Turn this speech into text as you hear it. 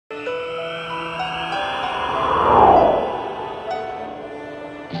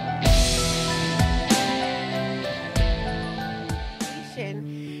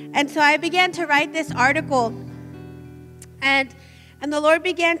And so I began to write this article, and the Lord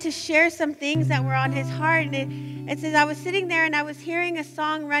began to share some things that were on his heart. And it says, I was sitting there and I was hearing a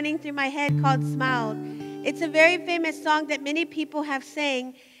song running through my head called Smiled. It's a very famous song that many people have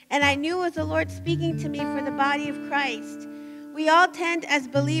sang, and I knew it was the Lord speaking to me for the body of Christ. We all tend as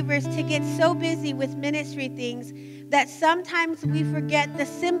believers to get so busy with ministry things that sometimes we forget the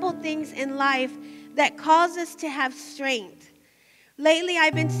simple things in life that cause us to have strength. Lately,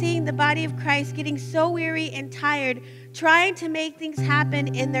 I've been seeing the body of Christ getting so weary and tired, trying to make things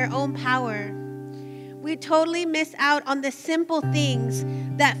happen in their own power. We totally miss out on the simple things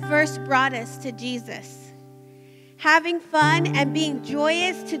that first brought us to Jesus. Having fun and being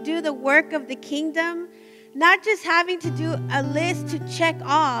joyous to do the work of the kingdom, not just having to do a list to check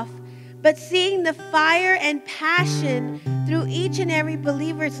off, but seeing the fire and passion through each and every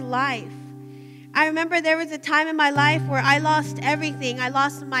believer's life. I remember there was a time in my life where I lost everything. I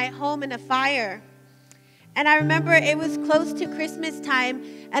lost my home in a fire. And I remember it was close to Christmas time,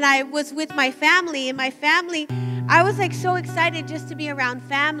 and I was with my family. And my family, I was like so excited just to be around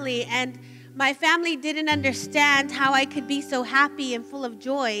family. And my family didn't understand how I could be so happy and full of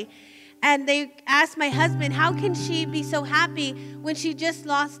joy. And they asked my husband, how can she be so happy when she just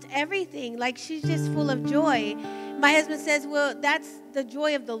lost everything? Like, she's just full of joy. My husband says, well, that's the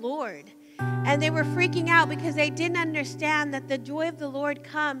joy of the Lord. And they were freaking out because they didn't understand that the joy of the Lord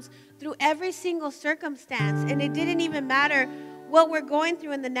comes through every single circumstance. And it didn't even matter what we're going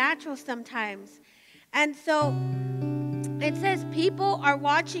through in the natural sometimes. And so it says people are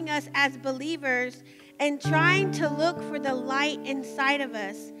watching us as believers and trying to look for the light inside of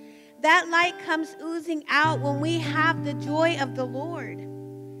us. That light comes oozing out when we have the joy of the Lord.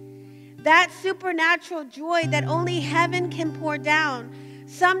 That supernatural joy that only heaven can pour down.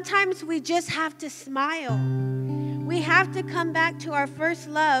 Sometimes we just have to smile. We have to come back to our first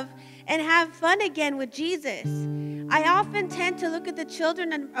love and have fun again with Jesus. I often tend to look at the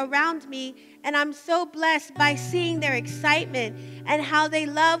children around me, and I'm so blessed by seeing their excitement and how they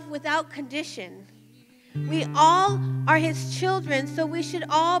love without condition. We all are his children, so we should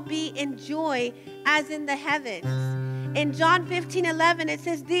all be in joy as in the heavens. In John 15:11, it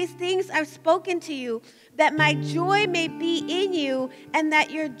says, these things I've spoken to you, that my joy may be in you and that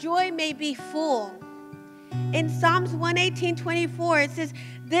your joy may be full. In Psalms 118:24, it says,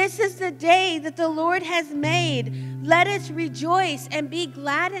 this is the day that the Lord has made. Let us rejoice and be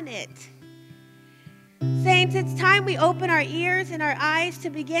glad in it. Saints, it's time we open our ears and our eyes to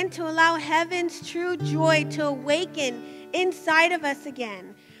begin to allow heaven's true joy to awaken inside of us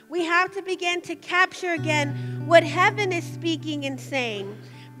again. We have to begin to capture again what heaven is speaking and saying.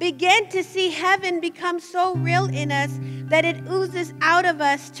 Begin to see heaven become so real in us that it oozes out of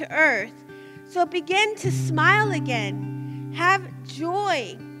us to earth. So begin to smile again. Have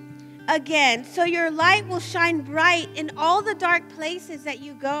joy again, so your light will shine bright in all the dark places that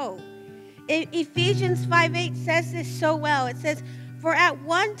you go. Ephesians 5:8 says this so well. It says, for at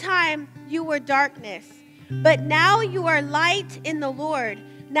one time you were darkness, but now you are light in the Lord.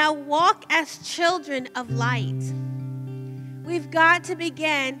 Now walk as children of light. We've got to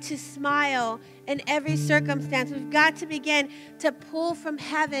begin to smile in every circumstance. We've got to begin to pull from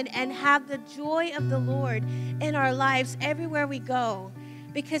heaven and have the joy of the Lord in our lives everywhere we go.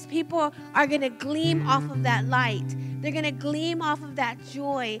 Because people are going to gleam off of that light. They're going to gleam off of that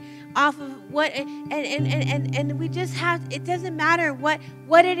joy, off of what, and we just have, it doesn't matter what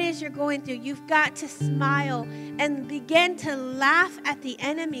it is you're going through. You've got to smile and begin to laugh at the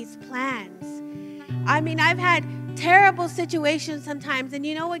enemy's plans. I mean, I've had terrible situations sometimes, and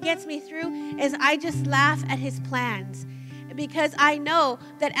you know what gets me through is I just laugh at his plans. Because I know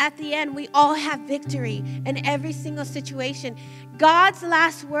that at the end, we all have victory in every single situation. God's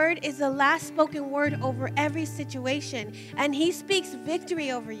last word is the last spoken word over every situation. And he speaks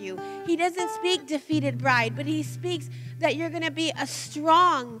victory over you. He doesn't speak defeated bride, but he speaks that you're going to be a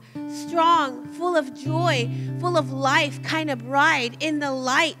strong, full of joy, full of life kind of bride in the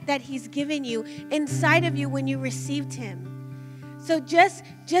light that he's given you inside of you when you received him. So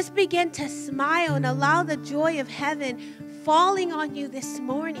just begin to smile and allow the joy of heaven falling on you this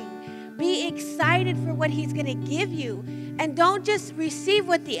morning. Be excited for what he's going to give you. And don't just receive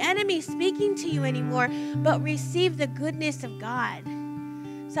what the enemy's speaking to you anymore, but receive the goodness of God.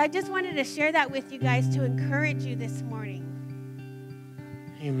 So I just wanted to share that with you guys to encourage you this morning.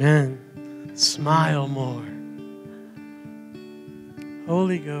 Amen. Smile more.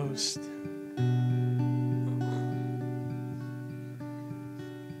 Holy Ghost.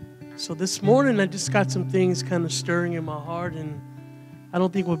 So this morning, I just got some things kind of stirring in my heart, and I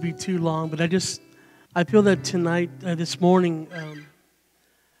don't think it will be too long, but I feel that tonight, this morning,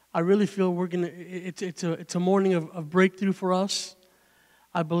 I really feel it's a morning of breakthrough for us.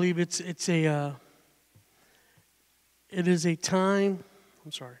 I believe it is a time,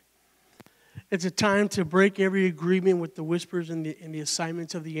 it's a time to break every agreement with the whispers and the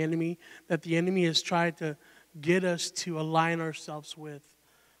assignments of the enemy that the enemy has tried to get us to align ourselves with.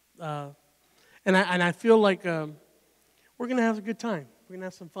 And I feel like we're going to have a good time. We're going to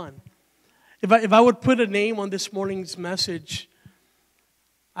have some fun. If I would put a name on this morning's message,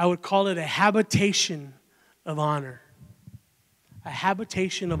 I would call it a habitation of honor. A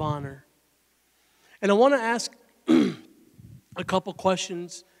habitation of honor. And I want to ask a couple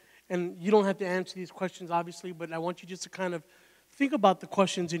questions, and you don't have to answer these questions, obviously, but I want you just to kind of think about the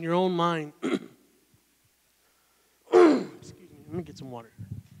questions in your own mind. Excuse me, let me get some water.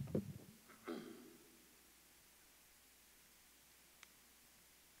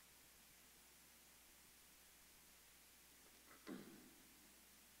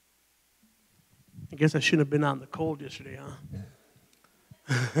 I guess I shouldn't have been out in the cold yesterday,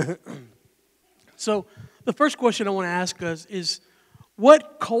 huh? So the first question I want to ask us is,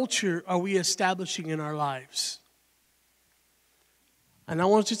 what culture are we establishing in our lives? And I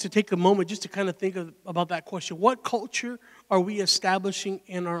want us to take a moment just to kind of think about that question. What culture are we establishing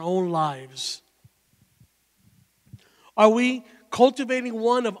in our own lives? Are we cultivating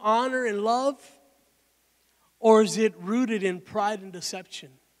one of honor and love? Or is it rooted in pride and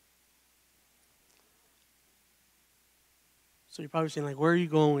deception? So you're probably saying, like, where are you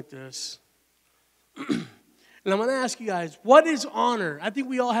going with this? And I'm going to ask you guys, what is honor? I think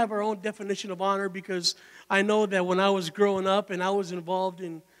we all have our own definition of honor, because I know that when I was growing up and I was involved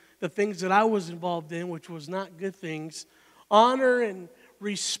in the things that I was involved in, which was not good things, honor and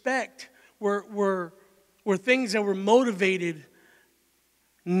respect were things that were motivated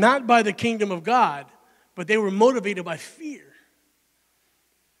not by the kingdom of God, but they were motivated by fear.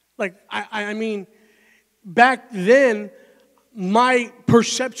 Like, I mean, back then, my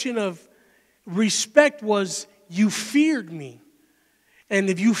perception of respect was, you feared me. And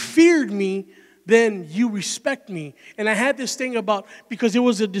if you feared me, then you respect me. And I had this thing about, because it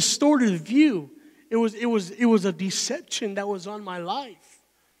was a distorted view. It was a deception that was on my life.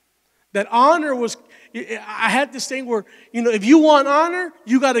 That honor was, I had this thing where, if you want honor,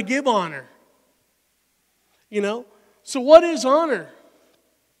 you got to give honor. So what is honor?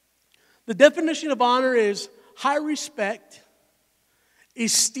 The definition of honor is high respect,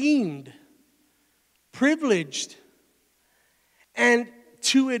 esteemed, privileged, and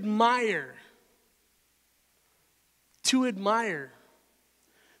to admire. To admire.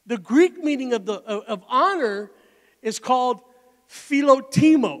 The Greek meaning of honor is called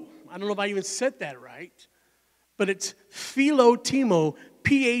philotimo. I don't know if I even said that right, but it's philotimo,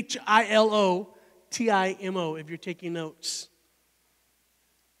 Philotimo, if you're taking notes.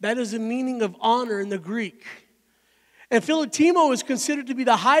 That is the meaning of honor in the Greek. And philotimo is considered to be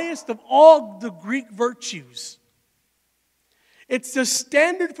the highest of all the Greek virtues. It's the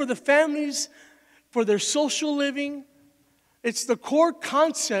standard for the families, for their social living. It's the core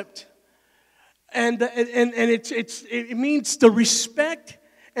concept, and it means to respect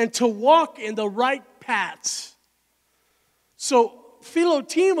and to walk in the right paths. So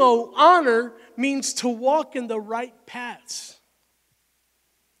philotimo, honor, means to walk in the right paths.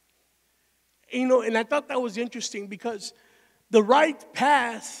 And I thought that was interesting, because the right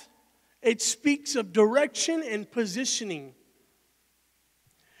path, it speaks of direction and positioning.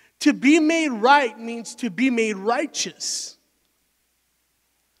 To be made right means to be made righteous.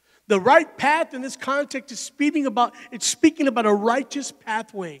 The right path in this context is speaking about a righteous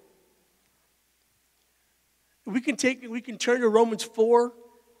pathway. We can turn to Romans 4,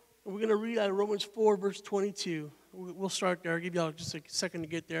 and we're going to read out of Romans 4, verse 22. We'll start there. I'll give y'all just a second to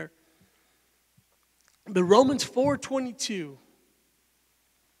get there. But Romans 4:22,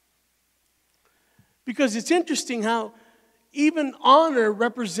 because it's interesting how even honor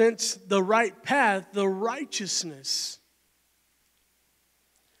represents the right path, the righteousness.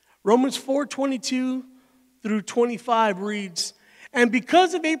 Romans 4:22 through 25 reads, "And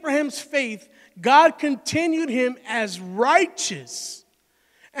because of Abraham's faith, God continued him as righteous.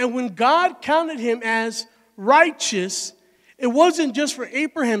 And when God counted him as righteous, it wasn't just for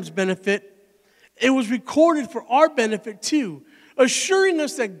Abraham's benefit. It was recorded for our benefit too, assuring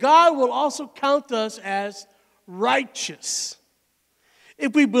us that God will also count us as righteous.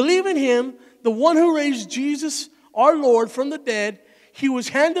 If we believe in him, the one who raised Jesus, our Lord, from the dead, he was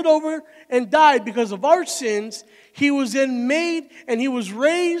handed over and died because of our sins. He was then made and he was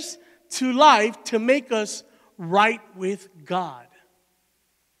raised to life to make us right with God."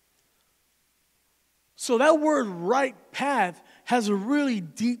 So that word right path has a really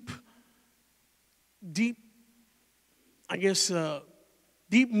deep, I guess,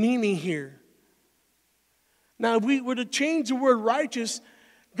 deep meaning here. Now, if we were to change the word righteous,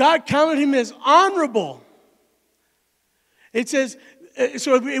 God counted him as honorable. It says,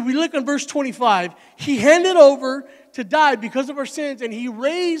 so if we look at verse 25, he handed over to die because of our sins, and he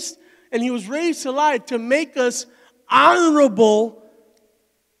was raised to life to make us honorable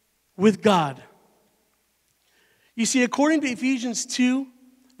with God. You see, according to Ephesians 2,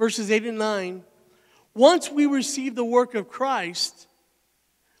 verses 8 and 9, once we receive the work of Christ,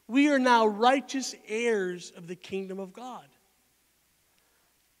 we are now righteous heirs of the kingdom of God.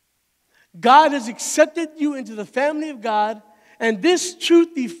 God has accepted you into the family of God, and this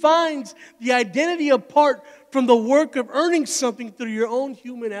truth defines the identity apart from the work of earning something through your own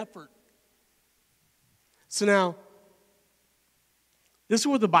human effort. So now, this is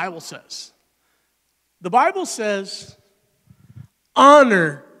what the Bible says. The Bible says,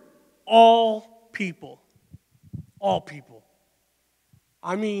 honor all people. All people.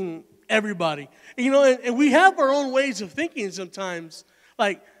 I mean, everybody. And we have our own ways of thinking sometimes.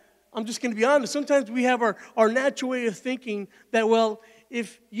 Like, I'm just going to be honest. Sometimes we have our natural way of thinking that, well,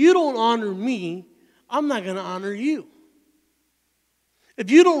 if you don't honor me, I'm not going to honor you. If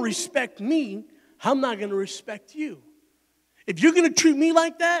you don't respect me, I'm not going to respect you. If you're going to treat me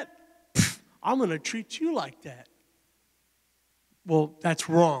like that, I'm going to treat you like that. Well, that's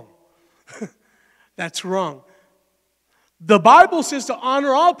wrong. That's wrong. The Bible says to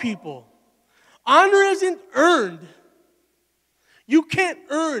honor all people. Honor isn't earned. You can't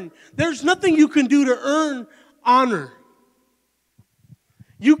earn. There's nothing you can do to earn honor.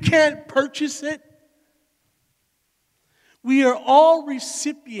 You can't purchase it. We are all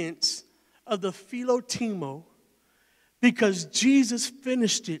recipients of the philotimo because Jesus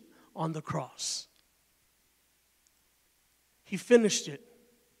finished it on the cross. He finished it.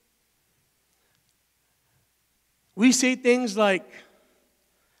 We say things like,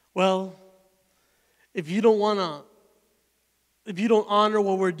 well, if you don't honor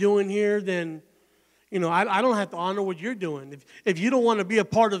what we're doing here, then, I don't have to honor what you're doing. If you don't want to be a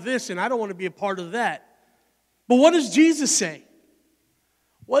part of this, and I don't want to be a part of that. But what does Jesus say?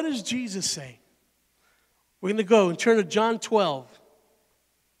 What does Jesus say? We're going to go and turn to John 12.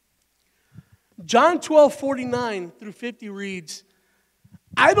 John 12:49 through 50 reads,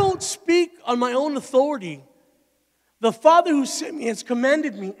 I don't speak on my own authority. The Father who sent me has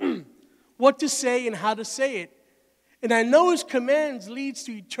commanded me what to say and how to say it. And I know his commands leads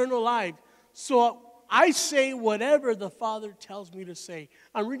to eternal life. So I say whatever the Father tells me to say.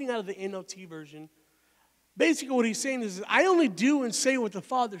 I'm reading out of the NLT version. Basically what he's saying is, I only do and say what the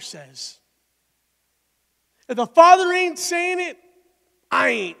Father says. If the Father ain't saying it, I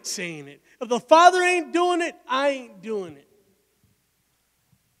ain't saying it. If the Father ain't doing it, I ain't doing it.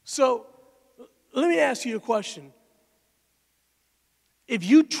 So, let me ask you a question. If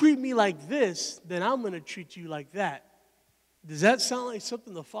you treat me like this, then I'm going to treat you like that. Does that sound like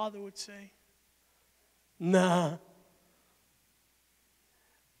something the Father would say? Nah.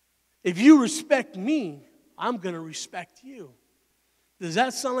 If you respect me, I'm going to respect you. Does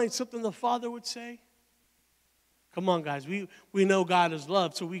that sound like something the Father would say? Come on, guys. We know God is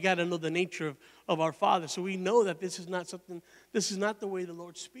love, so we got to know the nature of our Father. So we know that this is not the way the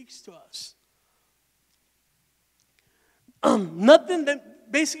Lord speaks to us.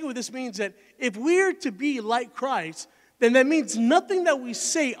 Basically what this means that if we're to be like Christ, then that means nothing that we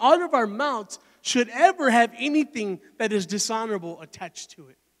say out of our mouths should ever have anything that is dishonorable attached to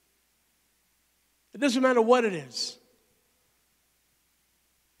it. It doesn't matter what it is.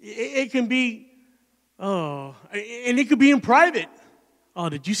 It can be, and it could be in private. Oh,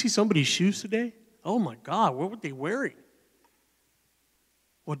 did you see somebody's shoes today? Oh my God, what were they wearing?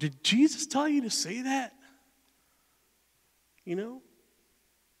 Well, did Jesus tell you to say that?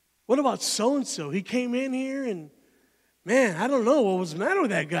 What about so-and-so? He came in here and, man, I don't know what was the matter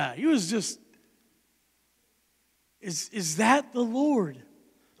with that guy. He was just, is that the Lord?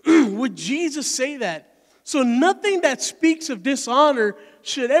 Would Jesus say that? So nothing that speaks of dishonor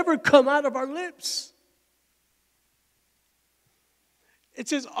should ever come out of our lips. It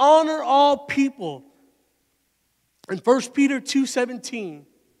says, honor all people. In 1 Peter 2:17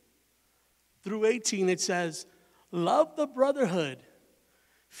 through 18, it says, love the brotherhood,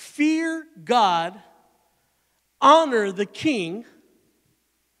 fear God, honor the king.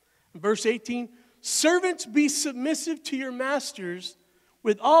 Verse 18, servants, be submissive to your masters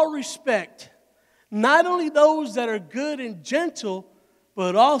with all respect, not only those that are good and gentle,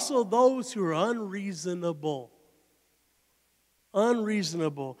 but also those who are unreasonable.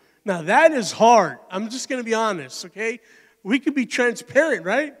 Unreasonable. Now that is hard. I'm just going to be honest, okay? we could be transparent,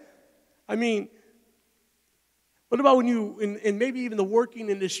 right? I mean, what about when you, in maybe even the working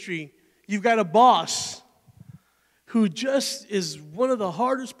industry, you've got a boss who just is one of the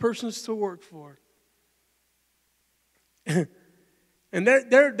hardest persons to work for. And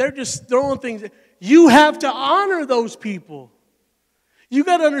they're just throwing things. You have to honor those people. You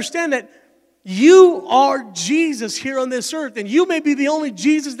got to understand that you are Jesus here on this earth, and you may be the only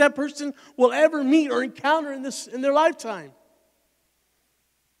Jesus that person will ever meet or encounter in their lifetime.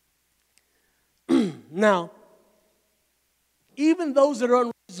 Now, even those that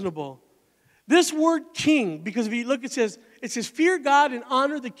are unreasonable, this word king, because if you look, it says fear God and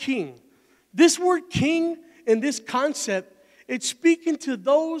honor the king. This word king in this concept, it's speaking to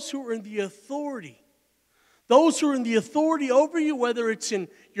those who are in the authority. Those who are in the authority over you, whether it's in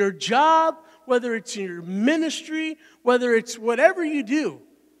your job, whether it's in your ministry, whether it's whatever you do.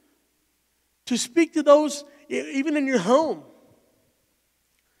 To speak to those even in your home.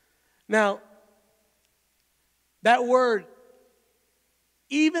 Now, that word,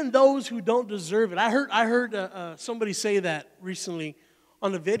 even those who don't deserve it. I heard somebody say that recently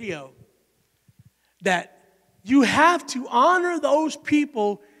on a video, that you have to honor those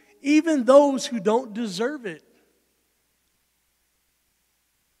people, even those who don't deserve it.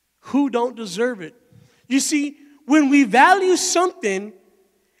 Who don't deserve it. You see, when we value something,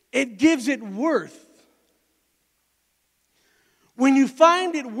 it gives it worth. When you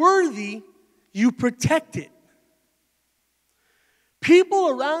find it worthy, you protect it. People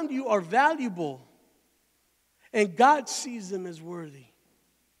around you are valuable, and God sees them as worthy.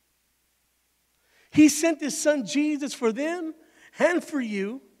 He sent His Son Jesus for them and for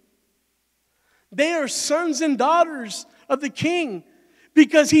you. They are sons and daughters of the King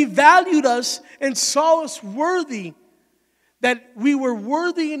because He valued us and saw us worthy, that we were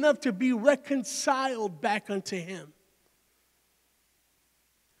worthy enough to be reconciled back unto Him.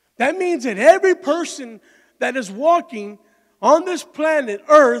 That means that every person that is walking on this planet,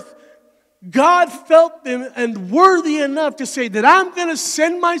 Earth, God felt them and worthy enough to say that I'm going to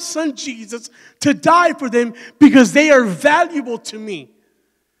send my Son Jesus to die for them because they are valuable to me.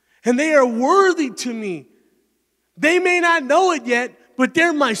 And they are worthy to me. They may not know it yet, but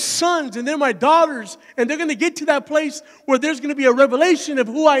they're my sons and they're my daughters. And they're going to get to that place where there's going to be a revelation of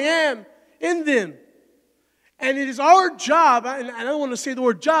who I am in them. And it is our job, and I don't want to say the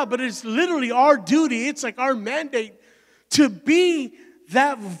word job, but it's literally our duty. It's like our mandate to be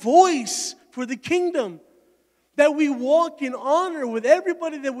that voice for the kingdom. That we walk in honor with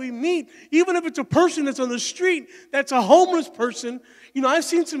everybody that we meet. Even if it's a person that's on the street, that's a homeless person. You know, I've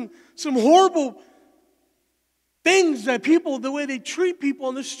seen some horrible things that people, the way they treat people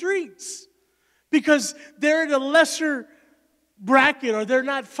on the streets. Because they're at a lesser bracket, or they're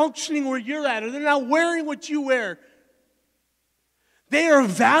not functioning where you're at, or they're not wearing what you wear. They are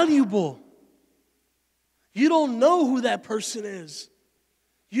valuable. You don't know who that person is.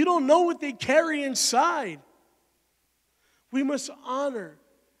 You don't know what they carry inside. We must honor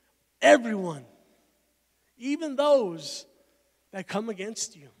everyone, even those that come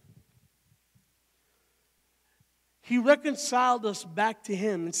against you. He reconciled us back to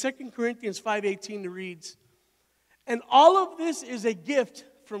Him. In 2 Corinthians 5:18 it reads, and all of this is a gift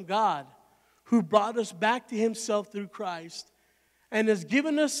from God, who brought us back to Himself through Christ and has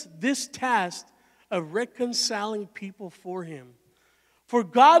given us this task of reconciling people for Him. For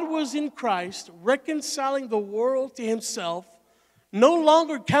God was in Christ, reconciling the world to Himself, no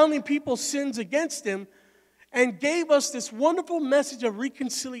longer counting people's sins against Him, and gave us this wonderful message of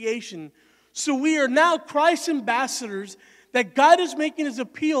reconciliation. So we are now Christ's ambassadors, that God is making His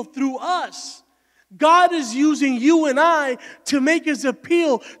appeal through us. God is using you and I to make His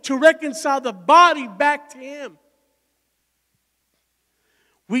appeal to reconcile the body back to Him.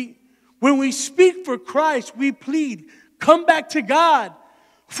 When we speak for Christ, we plead, come back to God.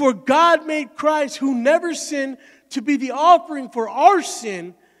 For God made Christ, who never sinned, to be the offering for our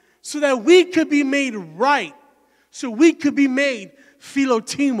sin, so that we could be made right. So we could be made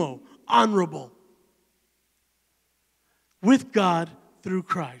philotimo, honorable, with God through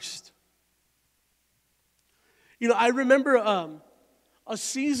Christ. You know, I remember a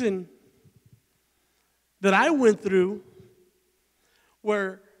season that I went through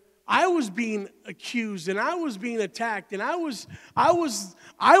where I was being accused and I was being attacked, and I was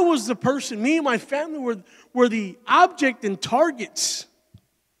the person. Me and my family were the object and targets.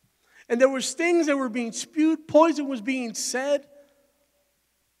 And there was things that were being spewed, poison was being said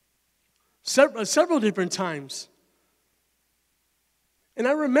several different times. And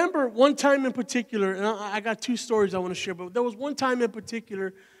I remember one time in particular, and I got two stories I want to share, but there was one time in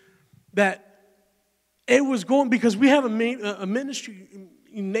particular that it was going, because we have a ministry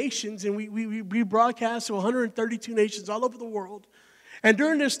in nations, and we broadcast to 132 nations all over the world. And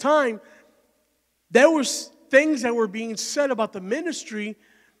during this time, there was things that were being said about the ministry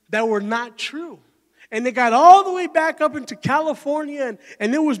that were not true. And they got all the way back up into California,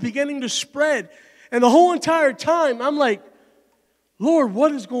 and it was beginning to spread. And the whole entire time, I'm like, Lord,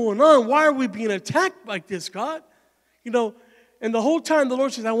 what is going on? Why are we being attacked like this, God? You know, and the whole time the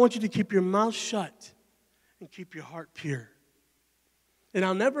Lord says, I want you to keep your mouth shut and keep your heart pure. And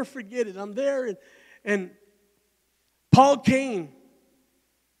I'll never forget it. I'm there, and Paul Cain,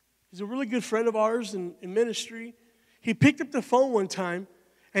 he's a really good friend of ours in ministry. He picked up the phone one time,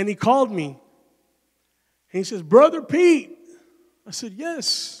 and he called me. And he says, Brother Pete. I said,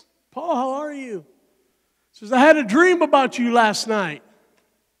 yes. Paul, how are you? He says, I had a dream about you last night.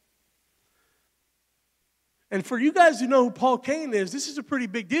 And for you guys who know who Paul Cain is, this is a pretty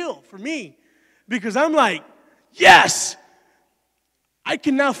big deal for me. Because I'm like, yes! I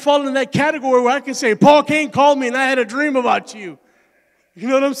can now fall in that category where I can say, Paul Cain called me and I had a dream about you. You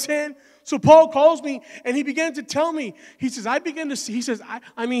know what I'm saying? So Paul calls me and he began to tell me. He says, I began to see. He says,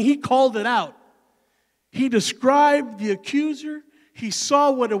 he called it out. He described the accuser. He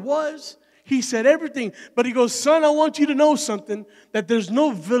saw what it was. He said everything. But he goes, son, I want you to know something, that there's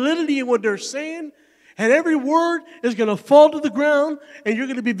no validity in what they're saying. And every word is going to fall to the ground, and you're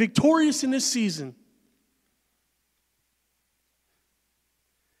going to be victorious in this season.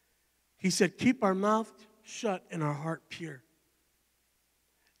 He said, keep our mouth shut and our heart pure.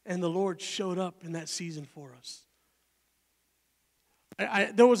 And the Lord showed up in that season for us.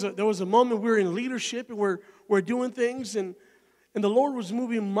 There was a moment we were in leadership and we're doing things, and the Lord was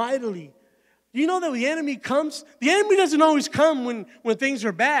moving mightily. Do you know that the enemy comes? The enemy doesn't always come when things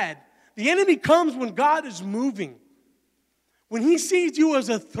are bad. The enemy comes when God is moving. When he sees you as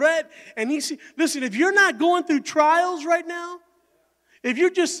a threat, and listen, if you're not going through trials right now, if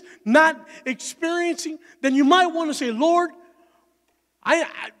you're just not experiencing, then you might want to say, Lord,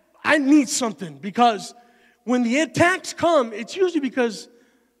 I need something. Because when the attacks come, it's usually because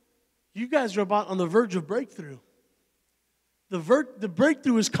you guys are about on the verge of breakthrough. The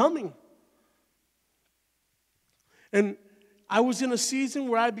breakthrough is coming. And I was in a season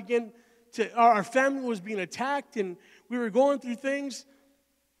where our family was being attacked, and we were going through things.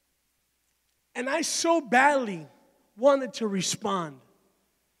 And I so badly wanted to respond.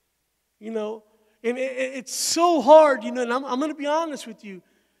 You know, and it's so hard, you know, and I'm going to be honest with you.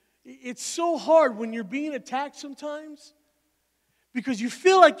 It's so hard when you're being attacked sometimes because you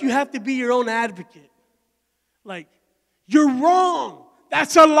feel like you have to be your own advocate. Like, you're wrong.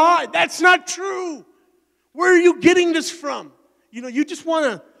 That's a lie. That's not true. Where are you getting this from? You know, you just want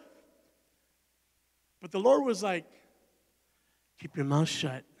to. But the Lord was like, keep your mouth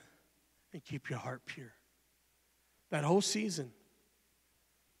shut and keep your heart pure. That whole season.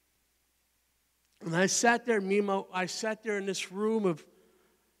 And I sat there, I sat there in this room of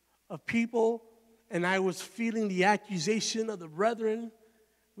people, and I was feeling the accusation of the brethren.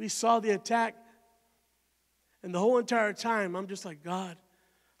 We saw the attack. And the whole entire time, I'm just like, God,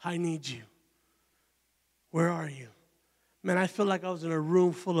 I need you. Where are you? Man, I feel like I was in a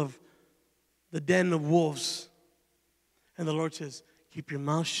room full of the den of wolves. And the Lord says, keep your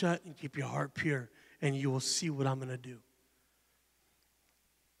mouth shut and keep your heart pure, and you will see what I'm going to do.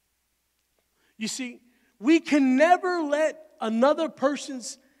 You see, we can never let another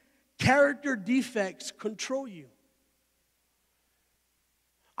person's character defects control you.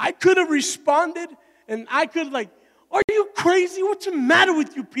 I could have responded, and I could are you crazy? What's the matter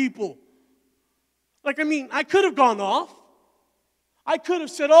with you people? I could have gone off. I could have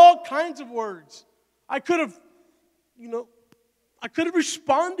said all kinds of words. I could have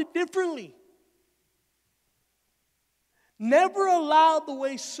responded differently. Never allow the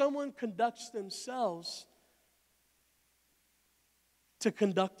way someone conducts themselves to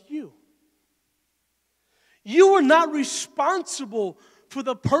conduct you. You are not responsible for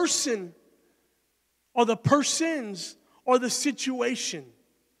the person or the persons or the situation.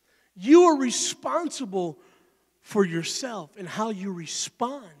 You are responsible for yourself and how you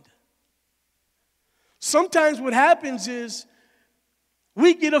respond. Sometimes what happens is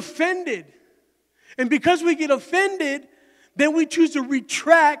we get offended. And because we get offended, then we choose to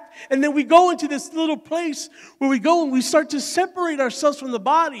retract, and then we go into this little place where we go and we start to separate ourselves from the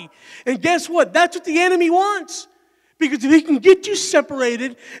body. And guess what? That's what the enemy wants. Because if he can get you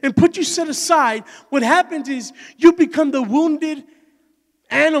separated and put you set aside, what happens is you become the wounded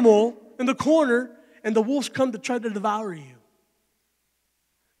animal in the corner, and the wolves come to try to devour you.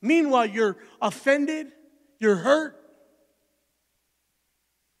 Meanwhile, you're offended, you're hurt.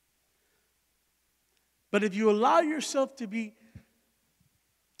 But if you allow yourself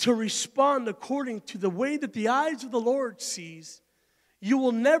to respond according to the way that the eyes of the Lord sees, you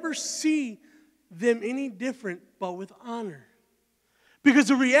will never see them any different but with honor. Because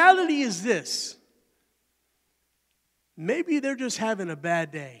the reality is this. Maybe they're just having a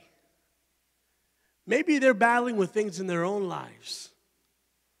bad day. Maybe they're battling with things in their own lives.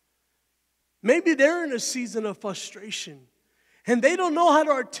 Maybe they're in a season of frustration and they don't know how to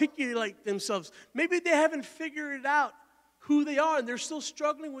articulate themselves. Maybe they haven't figured out who they are and they're still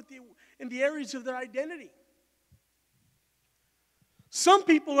struggling in the areas of their identity. Some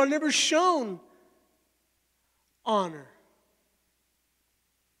people are never shown honor.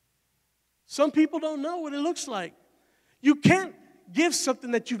 Some people don't know what it looks like. You can't give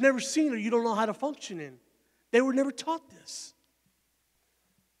something that you've never seen or you don't know how to function in. They were never taught this.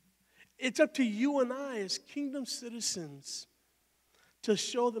 It's up to you and I as kingdom citizens to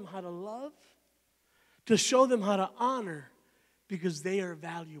show them how to love, to show them how to honor, because they are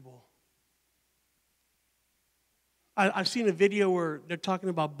valuable. I've seen a video where they're talking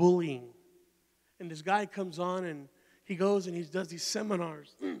about bullying. And this guy comes on and he goes and he does these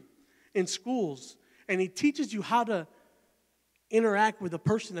seminars in schools. And he teaches you how to interact with the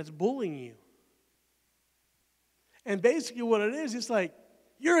person that's bullying you. And basically what it is, it's like,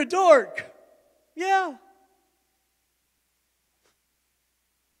 you're a dork. Yeah.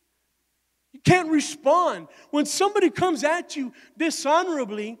 You can't respond. When somebody comes at you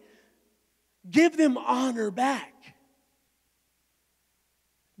dishonorably, give them honor back.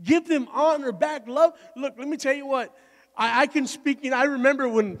 Give them honor back. Love. Look, let me tell you what. I can speak. I remember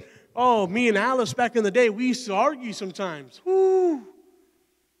when, me and Alice back in the day, we used to argue sometimes. Woo.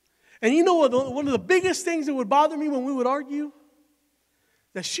 And you know what? One of the biggest things that would bother me when we would argue?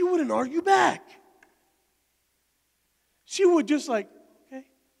 That she wouldn't argue back. She would just like, okay.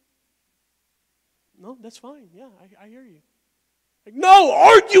 No, that's fine. Yeah, I hear you. Like, no,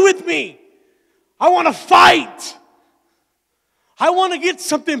 argue with me. I want to fight. I want to get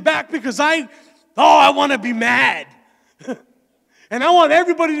something back because I want to be mad. And I want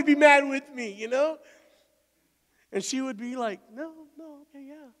everybody to be mad with me, you know? And she would be like, no, okay,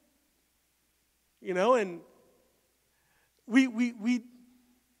 yeah. You know, and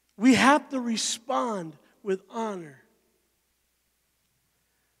we have to respond with honor.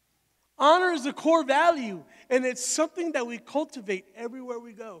 Honor is a core value, and it's something that we cultivate everywhere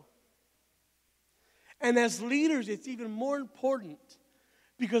we go. And as leaders, it's even more important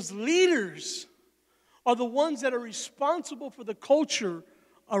because leaders are the ones that are responsible for the culture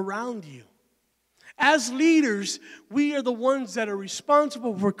around you. As leaders, we are the ones that are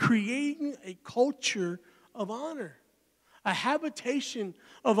responsible for creating a culture of honor, a habitation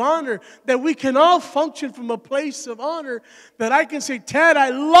of honor, that we can all function from a place of honor, that I can say, Ted, I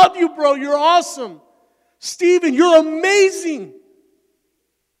love you, bro, you're awesome. Stephen, you're amazing.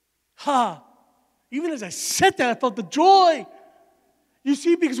 Even as I said that, I felt the joy. You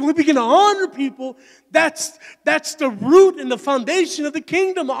see, because when we begin to honor people, that's the root and the foundation of the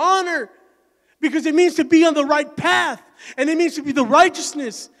kingdom, honor. Because it means to be on the right path. And it means to be the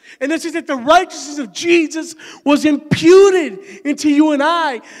righteousness. And it says that the righteousness of Jesus was imputed into you and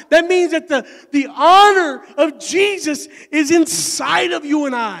I. That means that the honor of Jesus is inside of you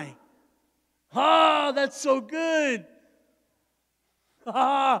and I. That's so good.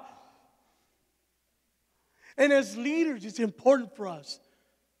 And as leaders, it's important for us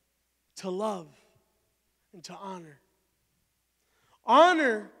to love and to honor.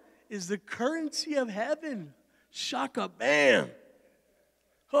 Honor is the currency of heaven. Shaka bam.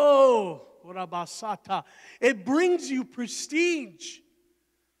 Oh, warabasata. It brings you prestige.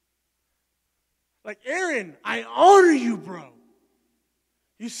 Like, Aaron, I honor you, bro.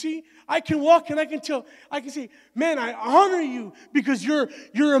 You see, I can walk and I can say, man, I honor you because you're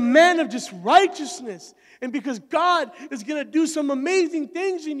a man of just righteousness. And because God is going to do some amazing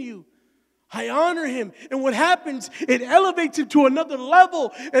things in you. I honor him. And what happens, it elevates him to another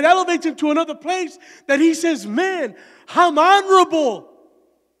level. It elevates him to another place that he says, man, I'm honorable.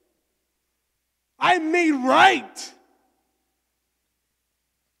 I'm made right.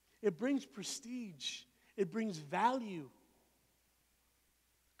 It brings prestige. It brings value.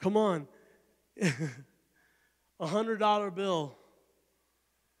 Come on. $100 bill.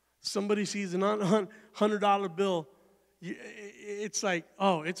 Somebody sees a $100 bill. It's like,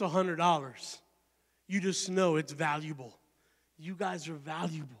 it's $100. You just know it's valuable. You guys are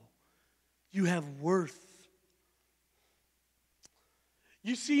valuable. You have worth.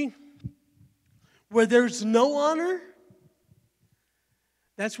 You see, where there's no honor,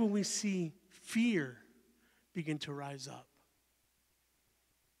 that's when we see fear begin to rise up.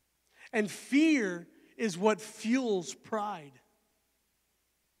 And fear is what fuels pride.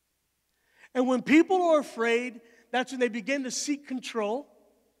 And when people are afraid, that's when they begin to seek control.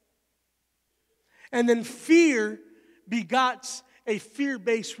 And then fear begots a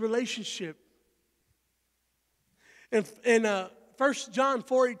fear-based relationship. In 1 John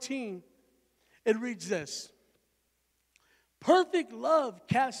 4:18, it reads this: perfect love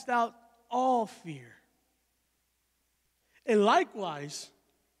casts out all fear. And likewise,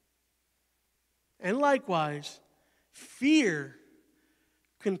 fear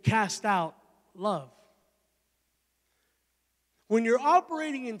can cast out love. When you're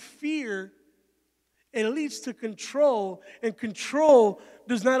operating in fear, it leads to control, and control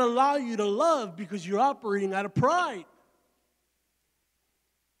does not allow you to love because you're operating out of pride.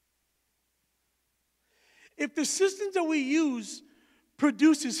 If the systems that we use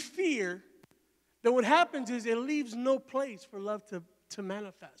produces fear, then what happens is it leaves no place for love to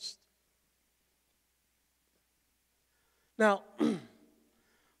manifest. Now,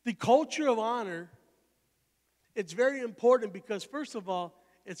 the culture of honor, it's very important because, first of all,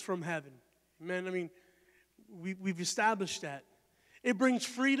 it's from heaven. Amen? I mean, we've established that. It brings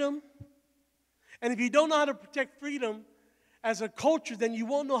freedom. And if you don't know how to protect freedom as a culture, then you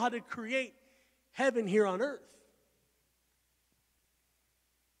won't know how to create heaven here on earth.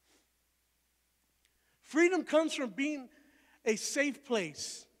 Freedom comes from being a safe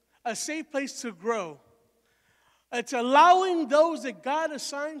place to grow. It's allowing those that God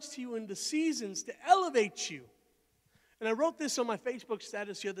assigns to you in the seasons to elevate you. And I wrote this on my Facebook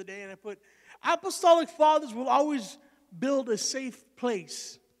status the other day, and I put, apostolic fathers will always build a safe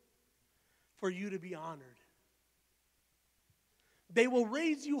place for you to be honored. They will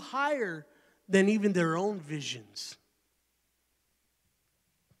raise you higher than even their own visions.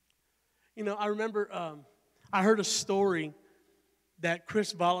 You know, I remember I heard a story that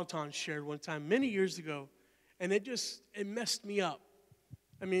Chris Vallotton shared one time many years ago, and it messed me up.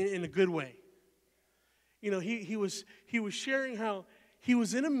 I mean, in a good way. You know, he was sharing how he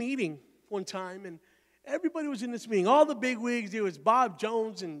was in a meeting one time, and everybody was in this meeting. All the big wigs. There was Bob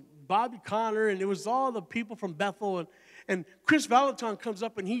Jones and Bobby Connor, and it was all the people from Bethel. And Chris Vallotton comes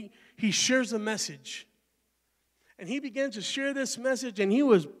up, and he shares a message. And he began to share this message, and he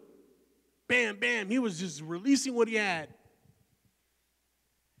was, bam, bam, he was just releasing what he had.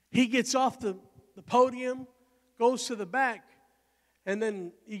 He gets off the podium, goes to the back, and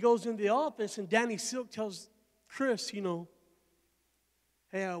then he goes into the office, and Danny Silk tells Chris, you know,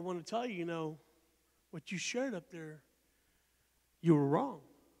 hey, I want to tell you, you know, what you shared up there, you were wrong.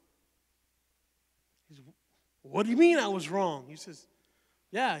 He says, what do you mean I was wrong? He says,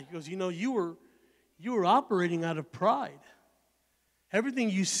 yeah. He goes, you know, you were operating out of pride. Everything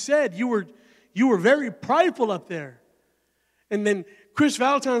you said, you were very prideful up there. And then Chris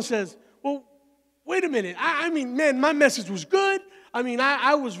Vallotton says, well, wait a minute. I mean, man, my message was good. I mean,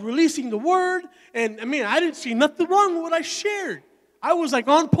 I was releasing the word, and I mean, I didn't see nothing wrong with what I shared. I was like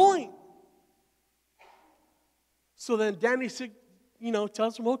on point. So then Danny, you know,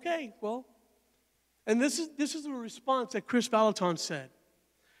 tells him, okay, well, and this is the response that Chris Vallotton said.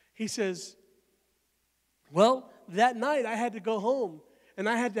 He says, well, that night I had to go home, and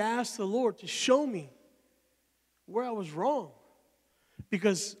I had to ask the Lord to show me where I was wrong,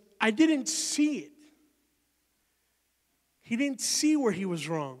 because I didn't see it. He didn't see where he was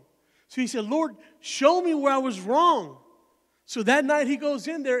wrong. So he said, Lord, show me where I was wrong. So that night he goes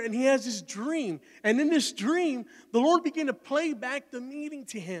in there and he has this dream. And in this dream, the Lord began to play back the meeting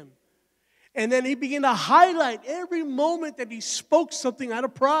to him. And then he began to highlight every moment that he spoke something out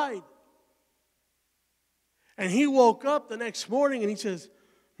of pride. And he woke up the next morning and he says,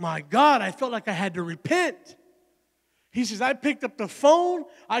 my God, I felt like I had to repent. He says, I picked up the phone,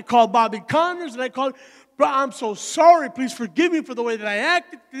 I called Bobby Connors, and I called, bro, I'm so sorry, please forgive me for the way that I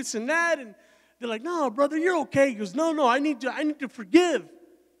acted, this and that. And they're like, no, brother, you're okay. He goes, no, I need to forgive.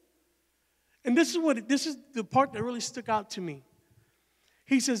 And this is the part that really stuck out to me.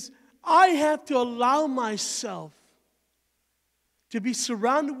 He says, I have to allow myself to be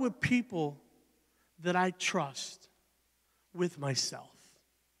surrounded with people that I trust with myself.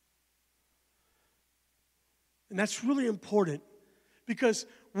 And that's really important because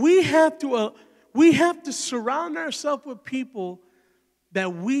we have to surround ourselves with people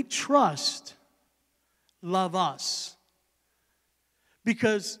that we trust love us.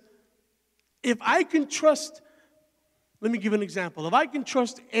 Because if I can trust, let me give an example. If I can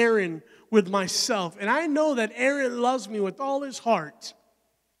trust Aaron with myself, and I know that Aaron loves me with all his heart,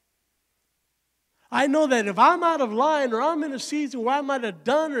 I know that if I'm out of line or I'm in a season where I might have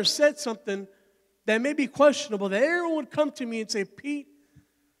done or said something that may be questionable, that Aaron would come to me and say, Pete,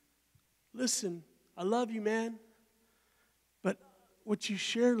 listen, I love you, man. But what you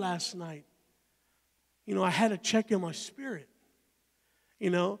shared last night, I had to check in my spirit,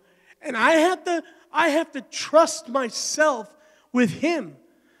 And I have to trust myself with him,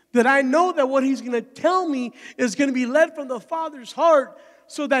 that I know that what he's going to tell me is going to be led from the Father's heart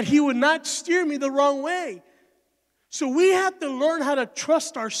so that he would not steer me the wrong way. So we have to learn how to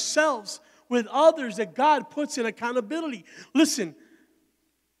trust ourselves with others that God puts in accountability. Listen,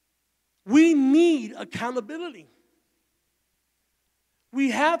 we need accountability. We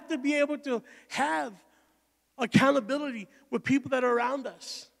have to be able to have accountability with people that are around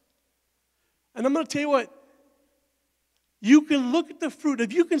us. And I'm going to tell you what, you can look at the fruit.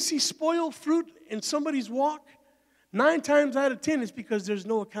 If you can see spoiled fruit in somebody's walk, 9 times out of 10 it's because there's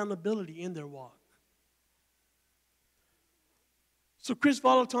no accountability in their walk. So Chris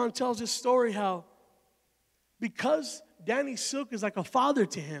Volaton tells this story how because Danny Silk is like a father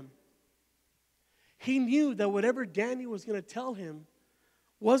to him, he knew that whatever Danny was going to tell him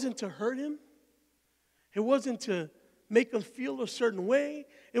wasn't to hurt him. It wasn't to make him feel a certain way.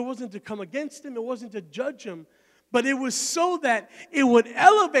 It wasn't to come against him. It wasn't to judge him. But it was so that it would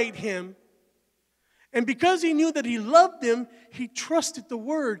elevate him. And because he knew that he loved him, he trusted the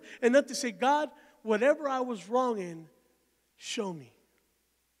word. And not to say, God, whatever I was wrong in, show me.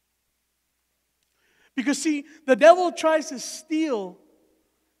 Because see, the devil tries to steal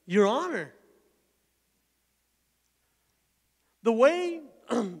your honor. The way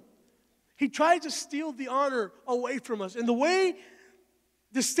he tries to steal the honor away from us. And the way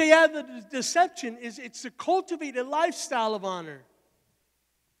to stay out of the deception is it's to cultivate a lifestyle of honor.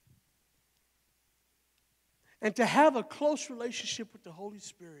 And to have a close relationship with the Holy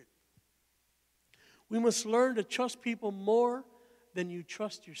Spirit. We must learn to trust people more than you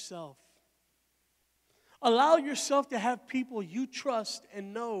trust yourself. Allow yourself to have people you trust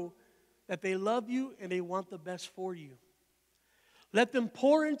and know that they love you and they want the best for you. Let them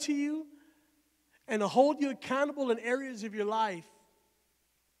pour into you and hold you accountable in areas of your life.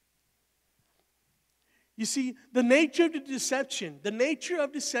 You see, the nature of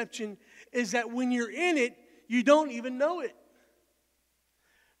deception is that when you're in it, you don't even know it.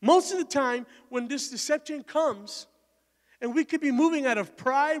 Most of the time, when this deception comes, and we could be moving out of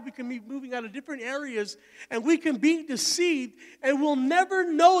pride, we can be moving out of different areas, and we can be deceived, and we'll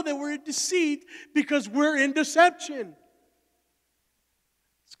never know that we're deceived because we're in deception.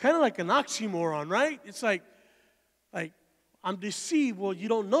 It's kind of like an oxymoron, right? It's like I'm deceived. Well, you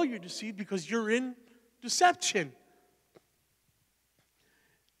don't know you're deceived because you're in deception.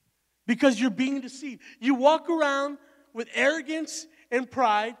 Because you're being deceived. You walk around with arrogance and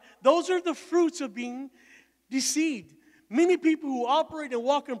pride. Those are the fruits of being deceived. Many people who operate and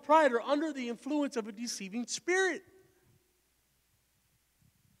walk in pride are under the influence of a deceiving spirit.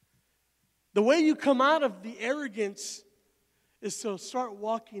 The way you come out of the arrogance is to start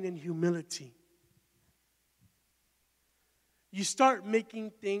walking in humility. You start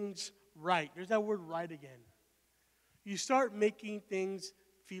making things right. There's that word right again. You start making things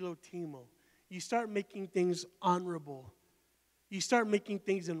philotimo. You start making things honorable. You start making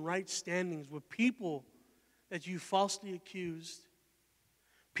things in right standings with people that you falsely accused,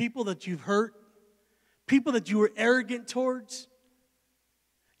 people that you've hurt, people that you were arrogant towards.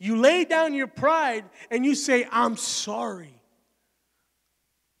 You lay down your pride and you say, I'm sorry.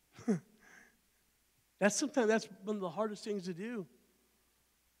 That's one of the hardest things to do.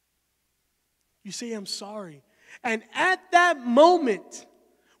 You say, I'm sorry. And at that moment,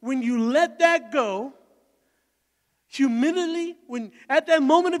 when you let that go, at that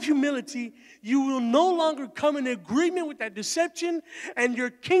moment of humility, you will no longer come in agreement with that deception, and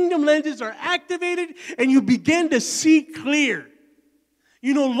your kingdom lenses are activated, and you begin to see clear.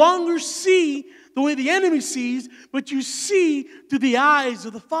 You no longer see the way the enemy sees, but you see through the eyes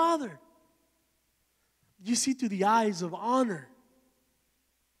of the Father. You see through the eyes of honor.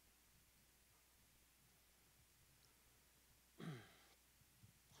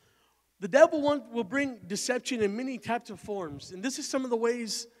 The devil will bring deception in many types of forms. And this is some of the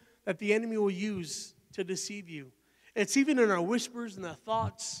ways that the enemy will use to deceive you. It's even in our whispers and our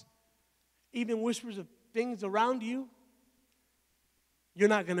thoughts, even whispers of things around you. You're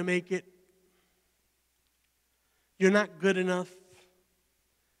not going to make it. You're not good enough.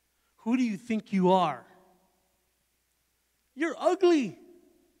 Who do you think you are? You're ugly.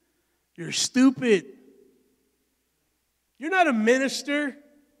 You're stupid. You're not a minister.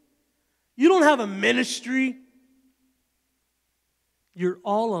 You don't have a ministry. You're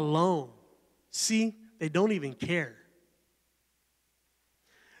all alone. See, they don't even care.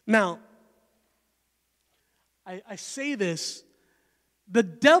 Now, I say this. The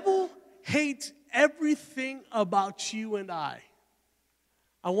devil hates everything about you and I.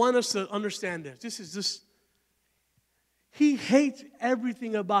 I want us to understand this. He hates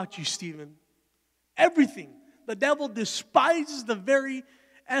everything about you, Stephen. Everything. The devil despises the very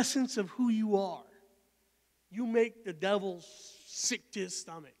essence of who you are. You make the devil sick to his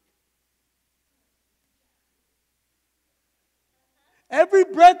stomach. Every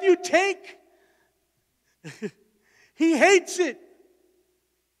breath you take, he hates it.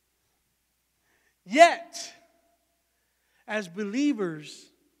 Yet, as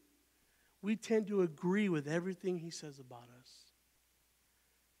believers, we tend to agree with everything he says about us,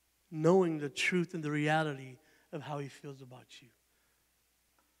 knowing the truth and the reality of how he feels about you.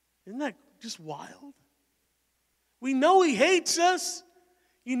 Isn't that just wild? We know he hates us.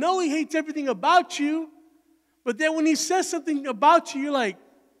 You know he hates everything about you. But then when he says something about you, you're like,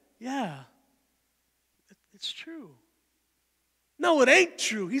 yeah, it's true. No, it ain't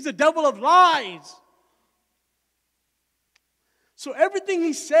true. He's the devil of lies. So everything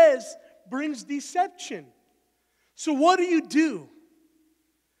he says brings deception. So what do?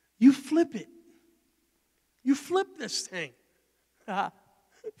 You flip it. You flip this thing.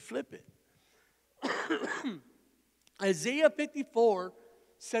 Flip it. Isaiah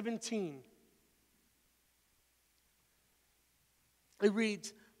 54:17. It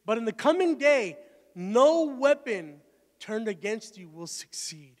reads, "But in the coming day, no weapon turned against you will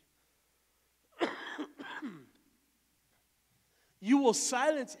succeed. You will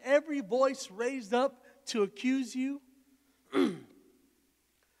silence every voice raised up to accuse you.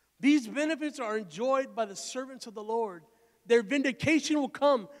 These benefits are enjoyed by the servants of the Lord. Their vindication will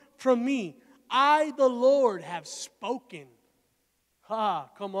come from me. I, the Lord, have spoken."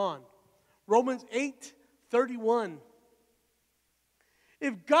 Come on. Romans 8:31.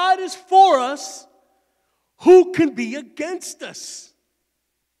 If God is for us, who can be against us?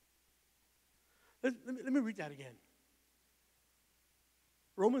 Let me read that again.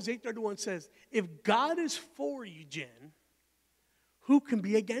 Romans 8:31 says, if God is for you, Jen, who can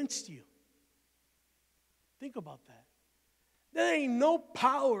be against you? Think about that. There ain't no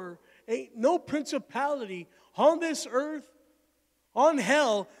power, ain't no principality on this earth, on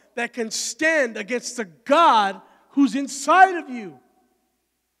hell, that can stand against the God who's inside of you.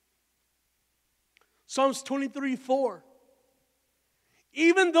 Psalms 23:4.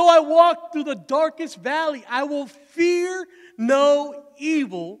 Even though I walk through the darkest valley, I will fear no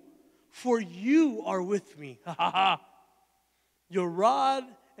evil, for you are with me. Your rod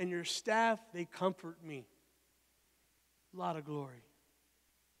and your staff, they comfort me. A lot of glory.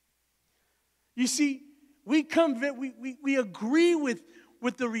 You see, we agree with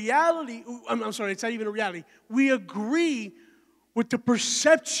the reality. I'm sorry, it's not even a reality. We agree with the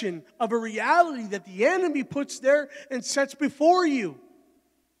perception of a reality that the enemy puts there and sets before you.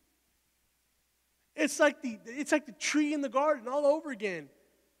 It's like the tree in the garden all over again.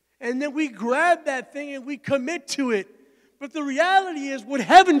 And then we grab that thing and we commit to it. But the reality is what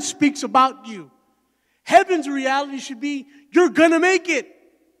heaven speaks about you. Heaven's reality should be, you're going to make it.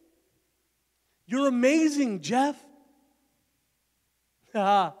 You're amazing, Jeff.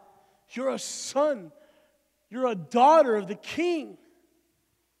 You're a son. You're a daughter of the King.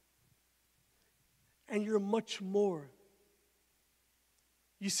 And you're much more.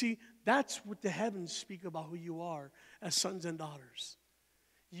 You see, that's what the heavens speak about who you are as sons and daughters.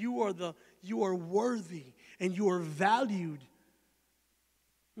 You are worthy and you are valued.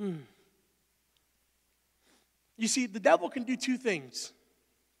 You see, the devil can do two things.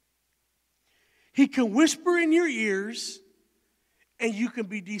 He can whisper in your ears and you can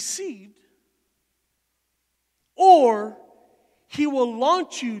be deceived. Or he will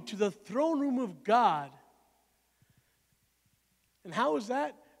launch you to the throne room of God. And how is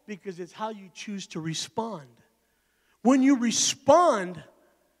that? Because it's how you choose to respond. When you respond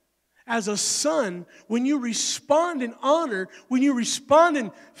as a son, when you respond in honor, when you respond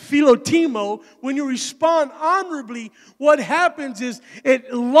in philotimo, when you respond honorably, what happens is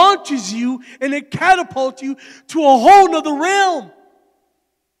it launches you and it catapults you to a whole nother realm.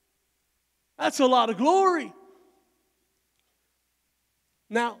 That's a lot of glory.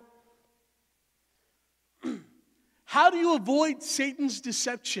 Now, how do you avoid Satan's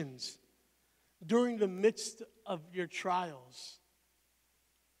deceptions during the midst of your trials?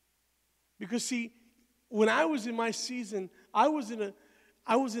 Because see, when I was in my season, I was in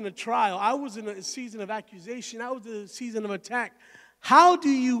a trial. I was in a season of accusation. I was in a season of attack. How do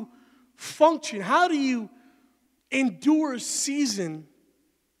you function? How do you endure a season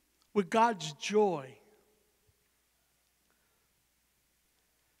with God's joy?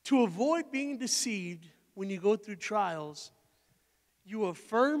 To avoid being deceived when you go through trials, you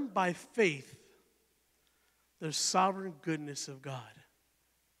affirm by faith the sovereign goodness of God.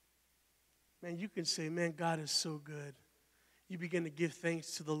 Man, you can say, man, God is so good. You begin to give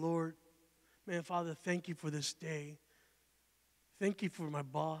thanks to the Lord. Man, Father, thank you for this day. Thank you for my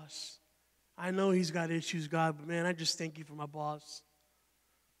boss. I know he's got issues, God, but man, I just thank you for my boss.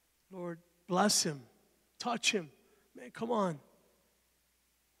 Lord, bless him. Touch him. Man, come on.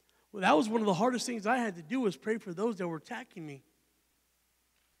 Well, that was one of the hardest things I had to do was pray for those that were attacking me.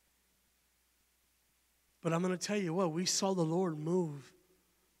 But I'm going to tell you what, we saw the Lord move.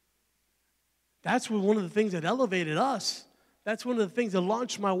 That's one of the things that elevated us. That's one of the things that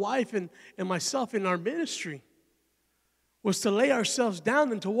launched my wife and myself in our ministry, was to lay ourselves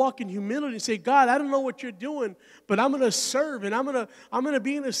down and to walk in humility and say, God, I don't know what you're doing, but I'm going to serve, and I'm going to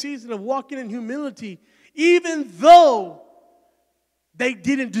be in a season of walking in humility, even though they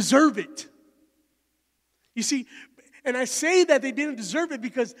didn't deserve it. You see, and I say that they didn't deserve it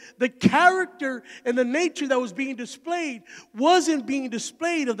because the character and the nature that was being displayed wasn't being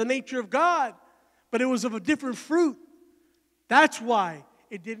displayed of the nature of God, but it was of a different fruit. That's why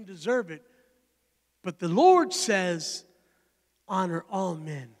it didn't deserve it. But the Lord says, honor all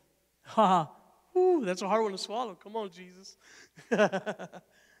men. Ha! Ooh, that's a hard one to swallow. Come on, Jesus.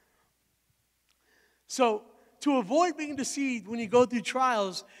 So, to avoid being deceived when you go through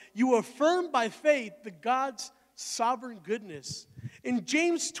trials, you affirm by faith the God's sovereign goodness. In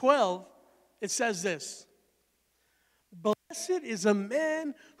James 12, it says this: blessed is a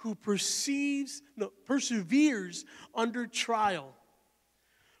man who perseveres under trial.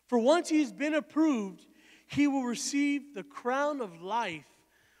 For once he's been approved, he will receive the crown of life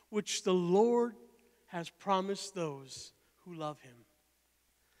which the Lord has promised those who love him.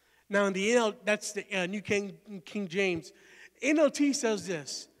 Now, in the that's the New King James. NLT says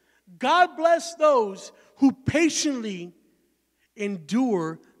this: God bless those who patiently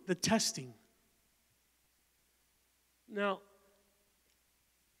endure the testing. Now,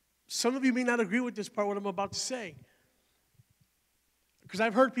 some of you may not agree with this part, what I'm about to say, because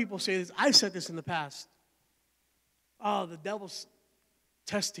I've heard people say this. I've said this in the past. Oh, the devil's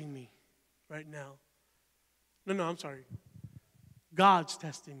testing me right now. No, I'm sorry. God's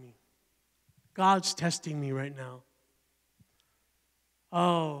testing me. God's testing me right now.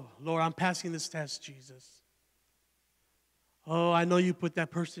 Oh, Lord, I'm passing this test, Jesus. Oh, I know you put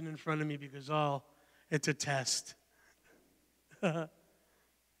that person in front of me because, oh, it's a test. All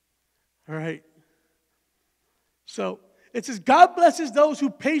right. So it says, God blesses those who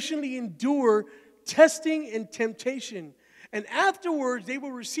patiently endure testing and temptation, and afterwards they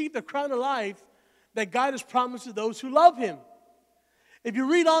will receive the crown of life that God has promised to those who love him. If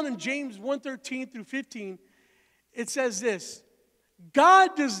you read on in James 1:13 through 15, it says this: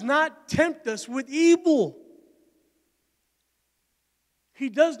 God does not tempt us with evil. He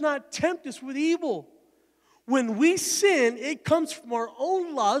does not tempt us with evil. When we sin, it comes from our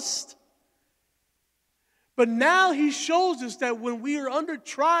own lust. But now he shows us that when we are under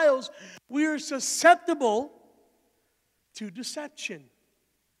trials, we are susceptible to deception.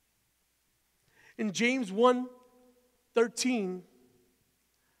 In James 1:13,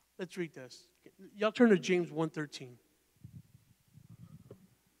 let's read this. Y'all turn to James 1:13.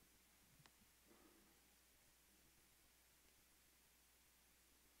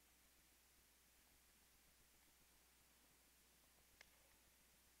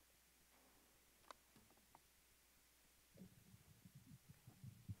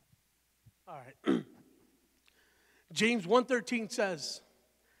 All right. James 1:13 says,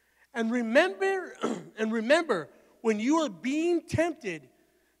 and remember, when you are being tempted,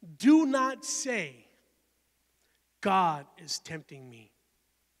 do not say, God is tempting me.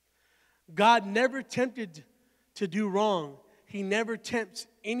 God never tempted to do wrong. He never tempts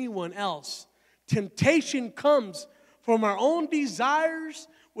anyone else. Temptation comes from our own desires,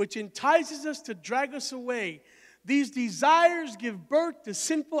 which entices us to drag us away. These desires give birth to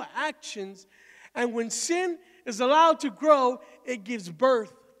sinful actions, and when sin is allowed to grow, it gives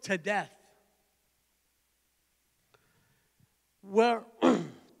birth to death. Where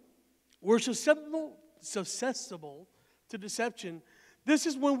we're susceptible to deception, this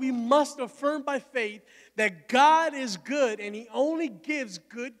is when we must affirm by faith that God is good and he only gives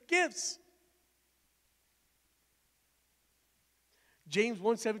good gifts. James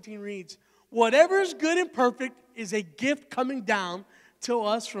 1:17 reads, whatever is good and perfect is a gift coming down to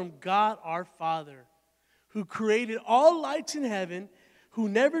us from God our Father, who created all lights in heaven, who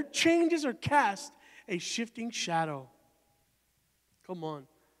never changes or casts a shifting shadow. Come on.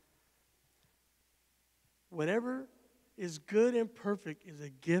 Whatever is good and perfect is a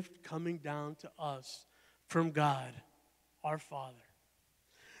gift coming down to us from God our Father.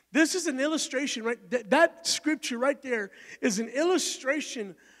 This is an illustration, right? That scripture right there is an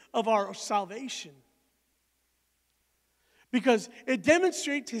illustration of our salvation. Because it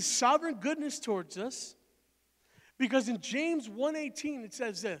demonstrates his sovereign goodness towards us. Because in James 1:18 it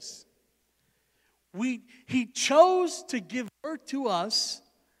says this. He chose to give birth to us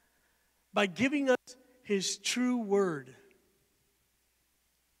by giving us his true word.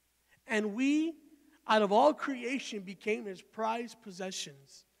 And we, out of all creation, became his prized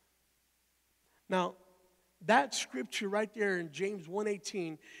possessions. Now, that scripture right there in James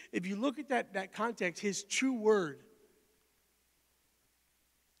 1:18, if you look at that context, his true word.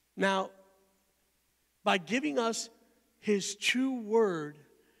 Now, by giving us his true word,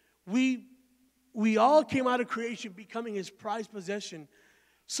 we all came out of creation becoming his prized possession.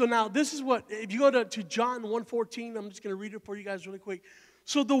 So now this is what, if you go to John 1:14, I'm just going to read it for you guys really quick.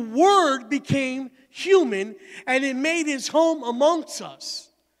 So the word became human and it made his home amongst us.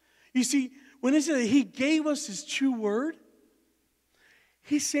 You see, when it says that he gave us his true word,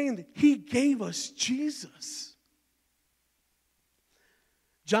 he's saying that he gave us Jesus.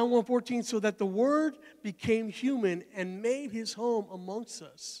 John 1:14, so that the word became human and made his home amongst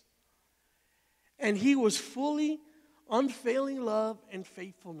us. And he was fully unfailing love and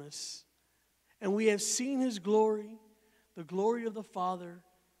faithfulness. And we have seen his glory, the glory of the Father,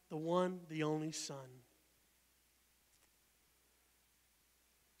 the one, the only Son.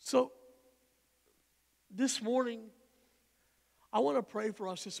 So, this morning, I want to pray for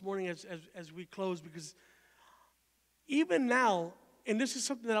us this morning as we close, because even now, and this is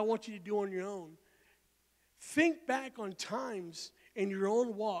something that I want you to do on your own, think back on times in your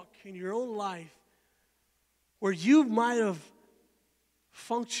own walk, in your own life, where you might have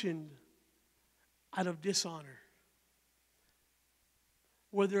functioned out of dishonor.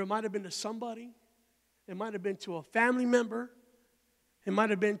 Whether it might have been to somebody, it might have been to a family member, it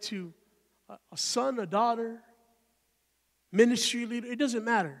might have been to a son, a daughter, ministry leader, it doesn't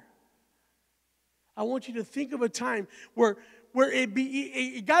matter. I want you to think of a time where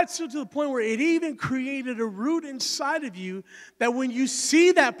it got to the point where it even created a root inside of you that when you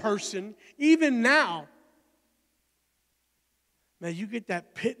see that person, even now, man, you get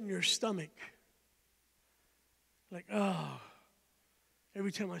that pit in your stomach. Like, oh,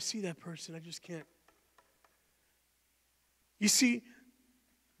 every time I see that person, I just can't. You see,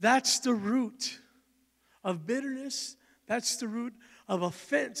 that's the root of bitterness. That's the root of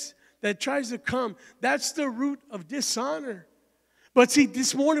offense that tries to come. That's the root of dishonor. But see,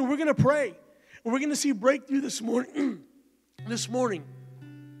 this morning we're going to pray. And we're going to see breakthrough this morning. This morning.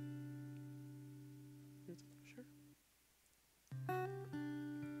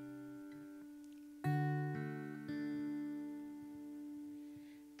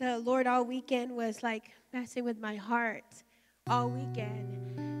 The Lord all weekend was like messing with my heart all weekend.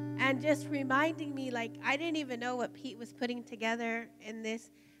 And just reminding me, like, I didn't even know what Pete was putting together in this.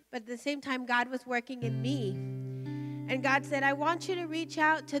 But at the same time, God was working in me. And God said, I want you to reach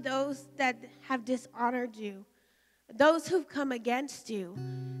out to those that have dishonored you, those who've come against you,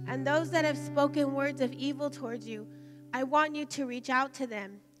 and those that have spoken words of evil towards you. I want you to reach out to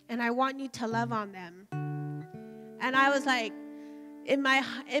them, and I want you to love on them. And I was like, in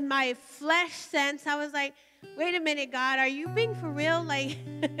my flesh sense, I was like, wait a minute, God, are you being for real? Like,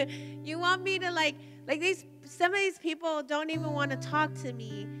 you want me to like some of these people don't even want to talk to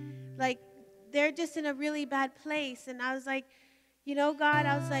me. Like, they're just in a really bad place. And I was like, you know, God,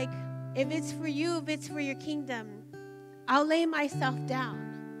 I was like, if it's for you, if it's for your kingdom, I'll lay myself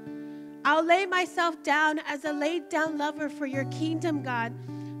down. I'll lay myself down as a laid down lover for your kingdom, God,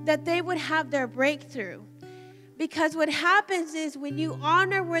 that they would have their breakthrough. Because what happens is when you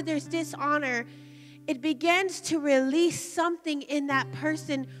honor where there's dishonor, it begins to release something in that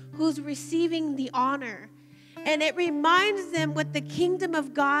person who's receiving the honor. And it reminds them what the kingdom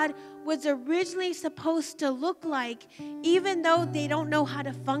of God was originally supposed to look like, even though they don't know how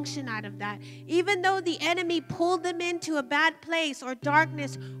to function out of that. Even though the enemy pulled them into a bad place or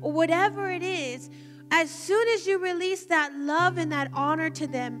darkness or whatever it is, as soon as you release that love and that honor to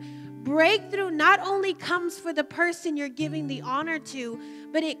them, breakthrough not only comes for the person you're giving the honor to,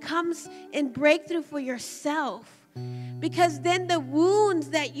 but it comes in breakthrough for yourself. Because then the wounds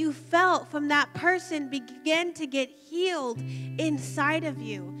that you felt from that person begin to get healed inside of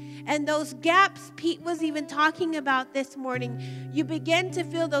you. And those gaps Pete was even talking about this morning, you begin to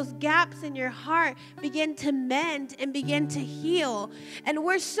feel those gaps in your heart begin to mend and begin to heal. And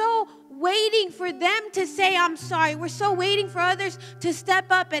we're so waiting for them to say, I'm sorry. We're so waiting for others to step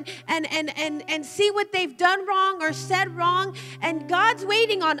up and see what they've done wrong or said wrong. And God's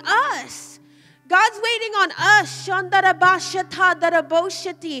waiting on us. God's waiting on us,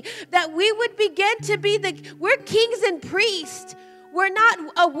 that we would begin to be we're kings and priests. We're not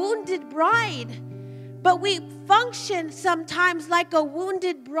a wounded bride, but we function sometimes like a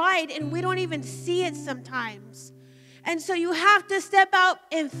wounded bride, and we don't even see it sometimes. And so you have to step out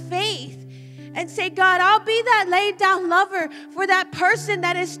in faith and say, God, I'll be that laid down lover for that person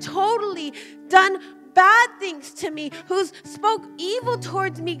that has totally done bad things to me, who's spoke evil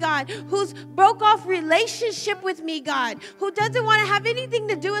towards me, God, who's broke off relationship with me, God, who doesn't want to have anything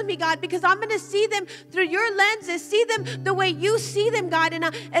to do with me, God, because I'm going to see them through your lenses, see them the way you see them, God, and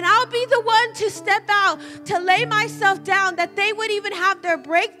I'll be the one to step out, to lay myself down, that they would even have their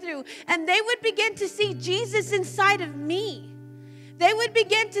breakthrough, and they would begin to see Jesus inside of me. They would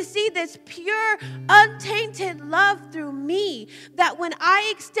begin to see this pure, untainted love through me, that when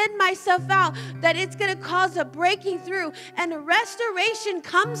I extend myself out, that it's going to cause a breaking through, and a restoration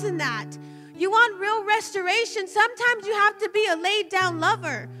comes in that. You want real restoration? Sometimes you have to be a laid down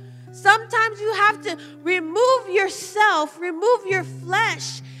lover. Sometimes you have to remove yourself, remove your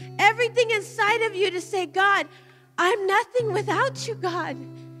flesh, everything inside of you, to say, God, I'm nothing without you, God.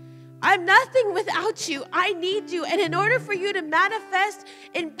 I'm nothing without you. I need you. And in order for you to manifest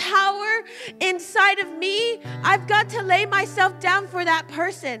in power inside of me, I've got to lay myself down for that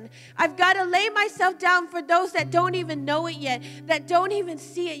person. I've got to lay myself down for those that don't even know it yet, that don't even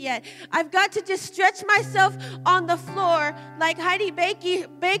see it yet. I've got to just stretch myself on the floor, like Heidi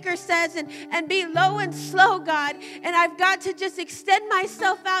Baker says, and be low and slow, God. And I've got to just extend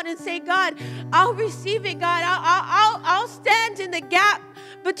myself out and say, God, I'll receive it, God. I'll stand in the gap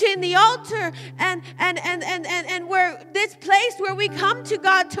between the altar and where this place where we come to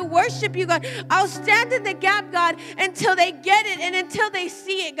God to worship you, God. I'll stand in the gap, God, until they get it and until they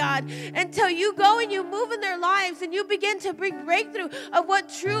see it, God. Until you go and you move in their lives and you begin to bring breakthrough of what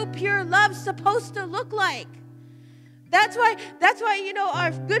true, pure love's supposed to look like. That's why,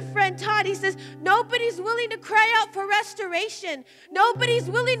 our good friend Todd, he says, nobody's willing to cry out for restoration. Nobody's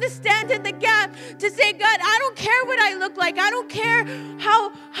willing to stand in the gap to say, God, I don't care what I look like. I don't care how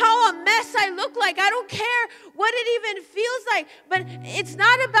a mess I look like. I don't care what it even feels like. But it's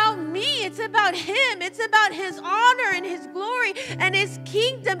not about me. It's about him. It's about his honor and his glory and his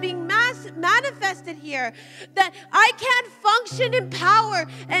kingdom being manifested here. That I can't function in power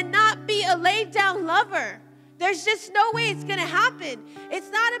and not be a laid down lover. There's just no way it's going to happen.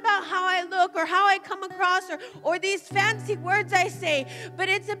 It's not about how I look or how I come across or these fancy words I say, but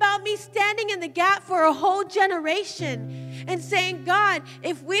it's about me standing in the gap for a whole generation and saying, God,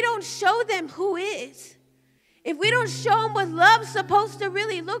 if we don't show them who is, if we don't show them what love's supposed to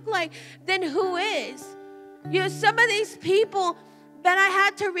really look like, then who is? Some of these people that I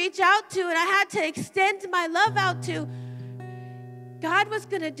had to reach out to and I had to extend my love out to, God was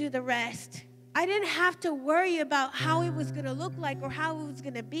going to do the rest. I didn't have to worry about how it was going to look like or how it was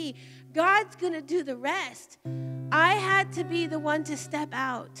going to be. God's going to do the rest. I had to be the one to step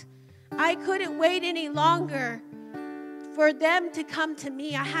out. I couldn't wait any longer for them to come to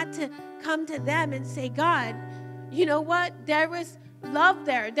me. I had to come to them and say, God, you know what? There was love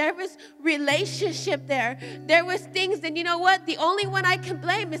there. There was relationship there. There was things, and you know what? The only one I can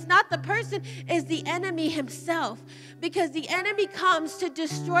blame is not the person, is the enemy himself. Because the enemy comes to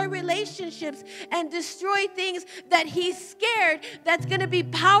destroy relationships and destroy things that he's scared that's going to be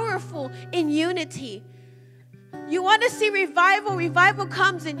powerful in unity. You want to see revival? Revival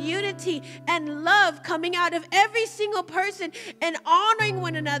comes in unity and love coming out of every single person and honoring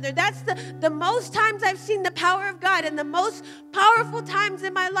one another. That's the most times I've seen the power of God, and the most powerful times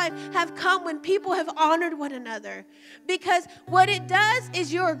in my life have come when people have honored one another. Because what it does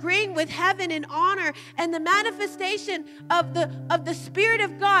is you're agreeing with heaven in honor, and the manifestation of the Spirit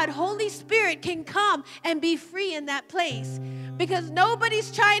of God, Holy Spirit, can come and be free in that place. Because nobody's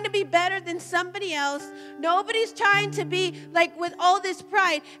trying to be better than somebody else. Nobody's trying to be like with all this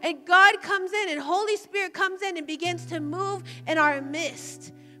pride. And God comes in and Holy Spirit comes in and begins to move in our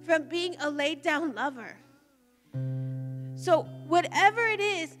midst from being a laid down lover. So whatever it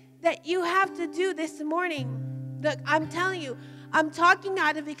is that you have to do this morning, look, I'm telling you, I'm talking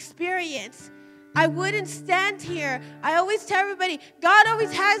out of experience. I wouldn't stand here. I always tell everybody, God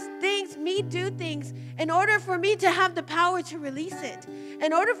always has things, me do things, in order for me to have the power to release it.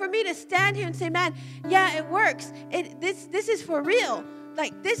 In order for me to stand here and say, man, yeah, it works. This is for real.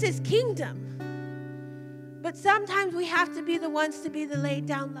 Like, this is kingdom. But sometimes we have to be the ones to be the laid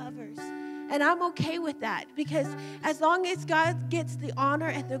down lovers. And I'm okay with that, because as long as God gets the honor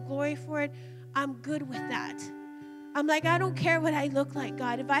and the glory for it, I'm good with that. I'm like, I don't care what I look like,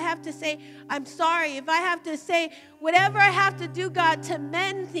 God. If I have to say, I'm sorry. If I have to say whatever I have to do, God, to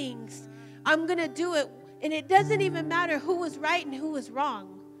mend things. I'm going to do it. And it doesn't even matter who was right and who was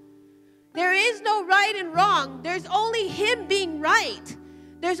wrong. There is no right and wrong. There's only him being right.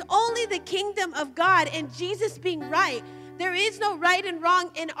 There's only the kingdom of God and Jesus being right. There is no right and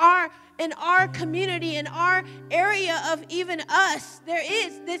wrong in our community, in our area of even us. There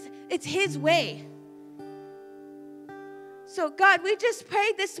is this, it's his way. So God, we just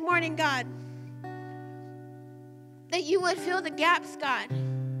prayed this morning, God, that you would fill the gaps, God,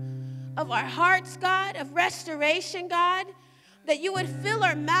 of our hearts, God, of restoration, God, that you would fill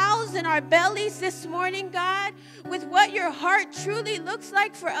our mouths and our bellies this morning, God, with what your heart truly looks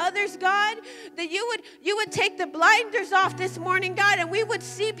like for others, God, that you would take the blinders off this morning, God, and we would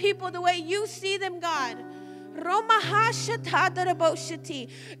see people the way you see them, God. God,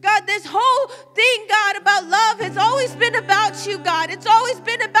 this whole thing, God, about love has always been about you, God. It's always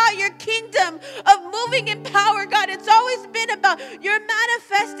been about your kingdom of moving in power, God. It's always been about your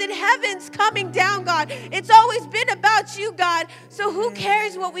manifested heavens coming down, God. It's always been about you, God. So who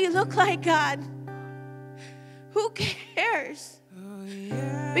cares what we look like, God? Who cares?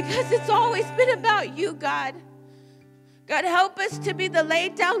 Because it's always been about you, God. God, help us to be the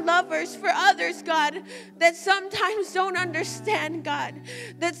laid down lovers for others, God, that sometimes don't understand, God,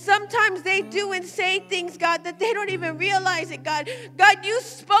 that sometimes they do and say things, God, that they don't even realize it, God. God, you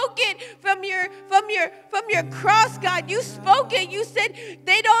spoke it from your cross, God. You spoke it. You said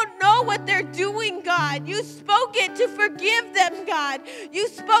they don't know what they're doing, God. You spoke it to forgive them, God. You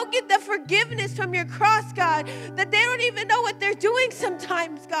spoke it, the forgiveness from your cross, God, that they don't even know what they're doing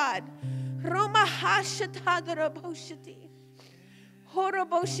sometimes, God.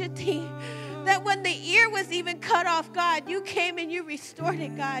 That when the ear was even cut off, God, you came and you restored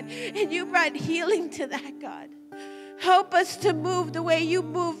it, God, and you brought healing to that, God. Help us to move the way you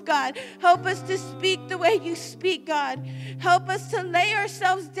move, God. Help us to speak the way you speak, God. Help us to lay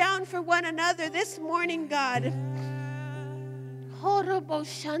ourselves down for one another this morning, God.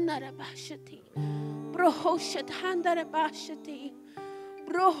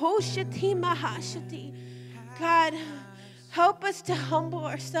 God, help us to humble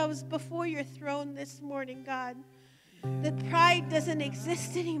ourselves before your throne this morning, God. That pride doesn't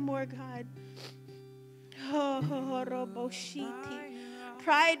exist anymore, God.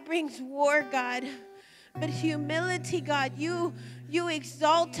 Pride brings war, God. But humility, God, you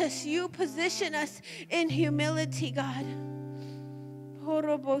exalt us. You position us in humility, God.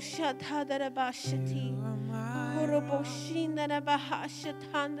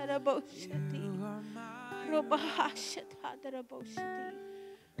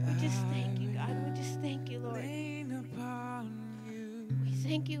 We just thank you, God. We just thank you, Lord. We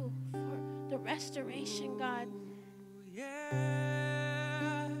thank you for the restoration, God.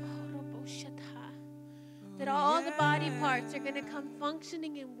 That all the body parts are going to come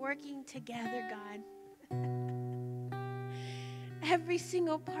functioning and working together, God. Every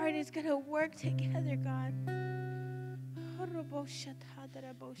single part is going to work together, God.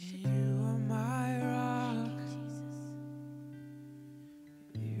 You are my rock. Thank you, Jesus.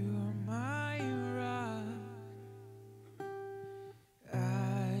 You are my rock.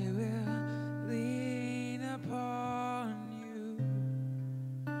 I will lean upon you.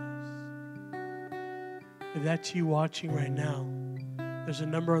 If that's you watching right now, there's a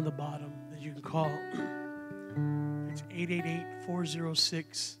number on the bottom that you can call. It's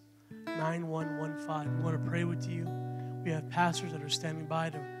 888-406-9115. We want to pray with you. We have pastors that are standing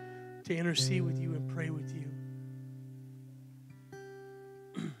by to intercede with you and pray with you.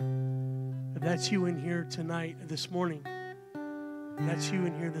 If that's you in here tonight, this morning, if that's you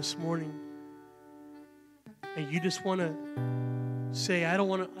in here this morning, and you just want to say, I don't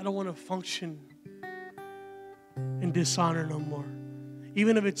want to function in dishonor no more.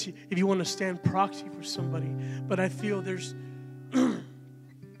 Even if you want to stand proxy for somebody, but I feel there's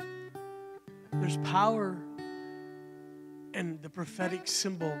power and the prophetic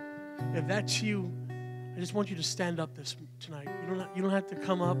symbol. If that's you, I just want you to stand up tonight. You don't have to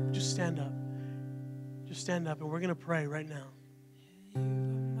come up. Just stand up. Just stand up, and we're going to pray right now.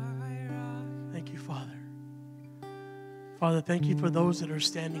 Thank you, Father. Father, thank you for those that are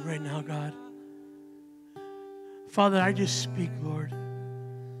standing right now, God. Father, I just speak, Lord,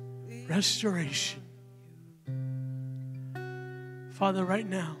 restoration. Father, right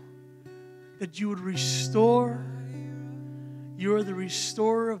now, that you would restore. You are the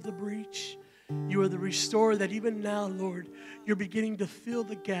restorer of the breach. You are the restorer that even now, Lord, you're beginning to fill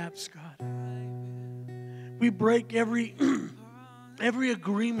the gaps, God. We break every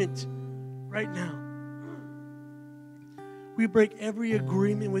agreement right now. We break every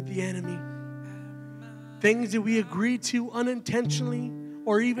agreement with the enemy. Things that we agreed to unintentionally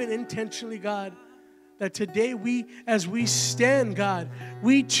or even intentionally, God, that today as we stand, God,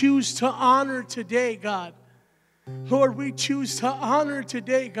 we choose to honor today, God. Lord, we choose to honor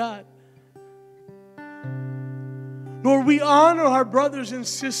today, God. Lord, we honor our brothers and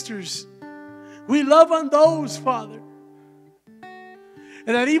sisters. We love on those, Father. And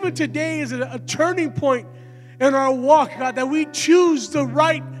that even today is a turning point in our walk, God, that we choose the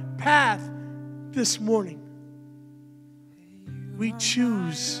right path this morning. We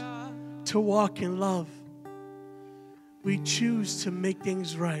choose to walk in love. We choose to make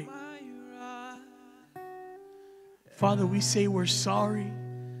things right. Father, we say we're sorry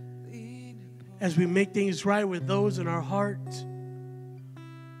as we make things right with those in our hearts.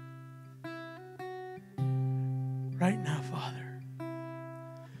 Right now, Father,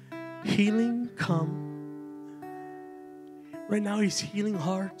 healing come. Right now, He's healing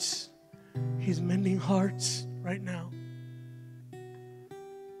hearts. He's mending hearts right now.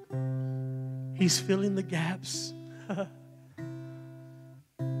 He's filling the gaps.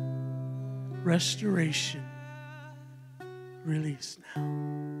 Restoration. Release now.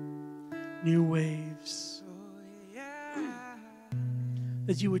 New waves.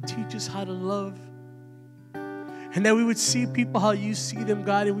 That you would teach us how to love. And that we would see people how you see them,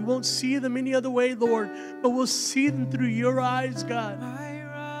 God. And we won't see them any other way, Lord. But we'll see them through your eyes, God.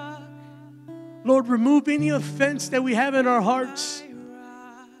 Lord, remove any offense that we have in our hearts.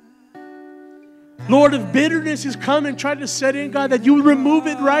 Lord, if bitterness has come and tried to set in, God, that you would remove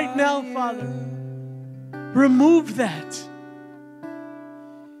it right now, Father. Remove that.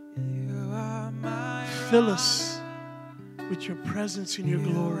 Fill us with your presence and your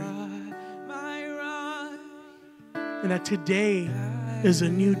glory. And that today is a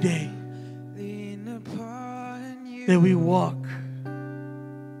new day. That we walk.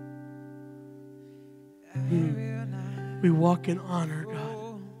 We walk in honor, God.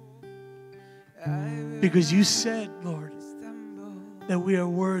 Because you said, Lord, that we are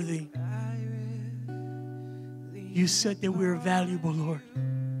worthy. You said that we are valuable, Lord.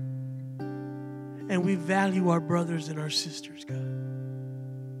 And we value our brothers and our sisters, God.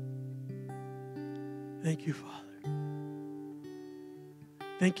 Thank you, Father.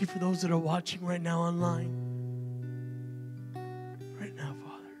 Thank you for those that are watching right now online. Right now,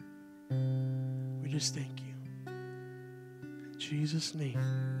 Father. We just thank you. In Jesus' name,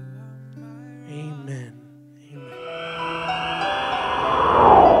 amen.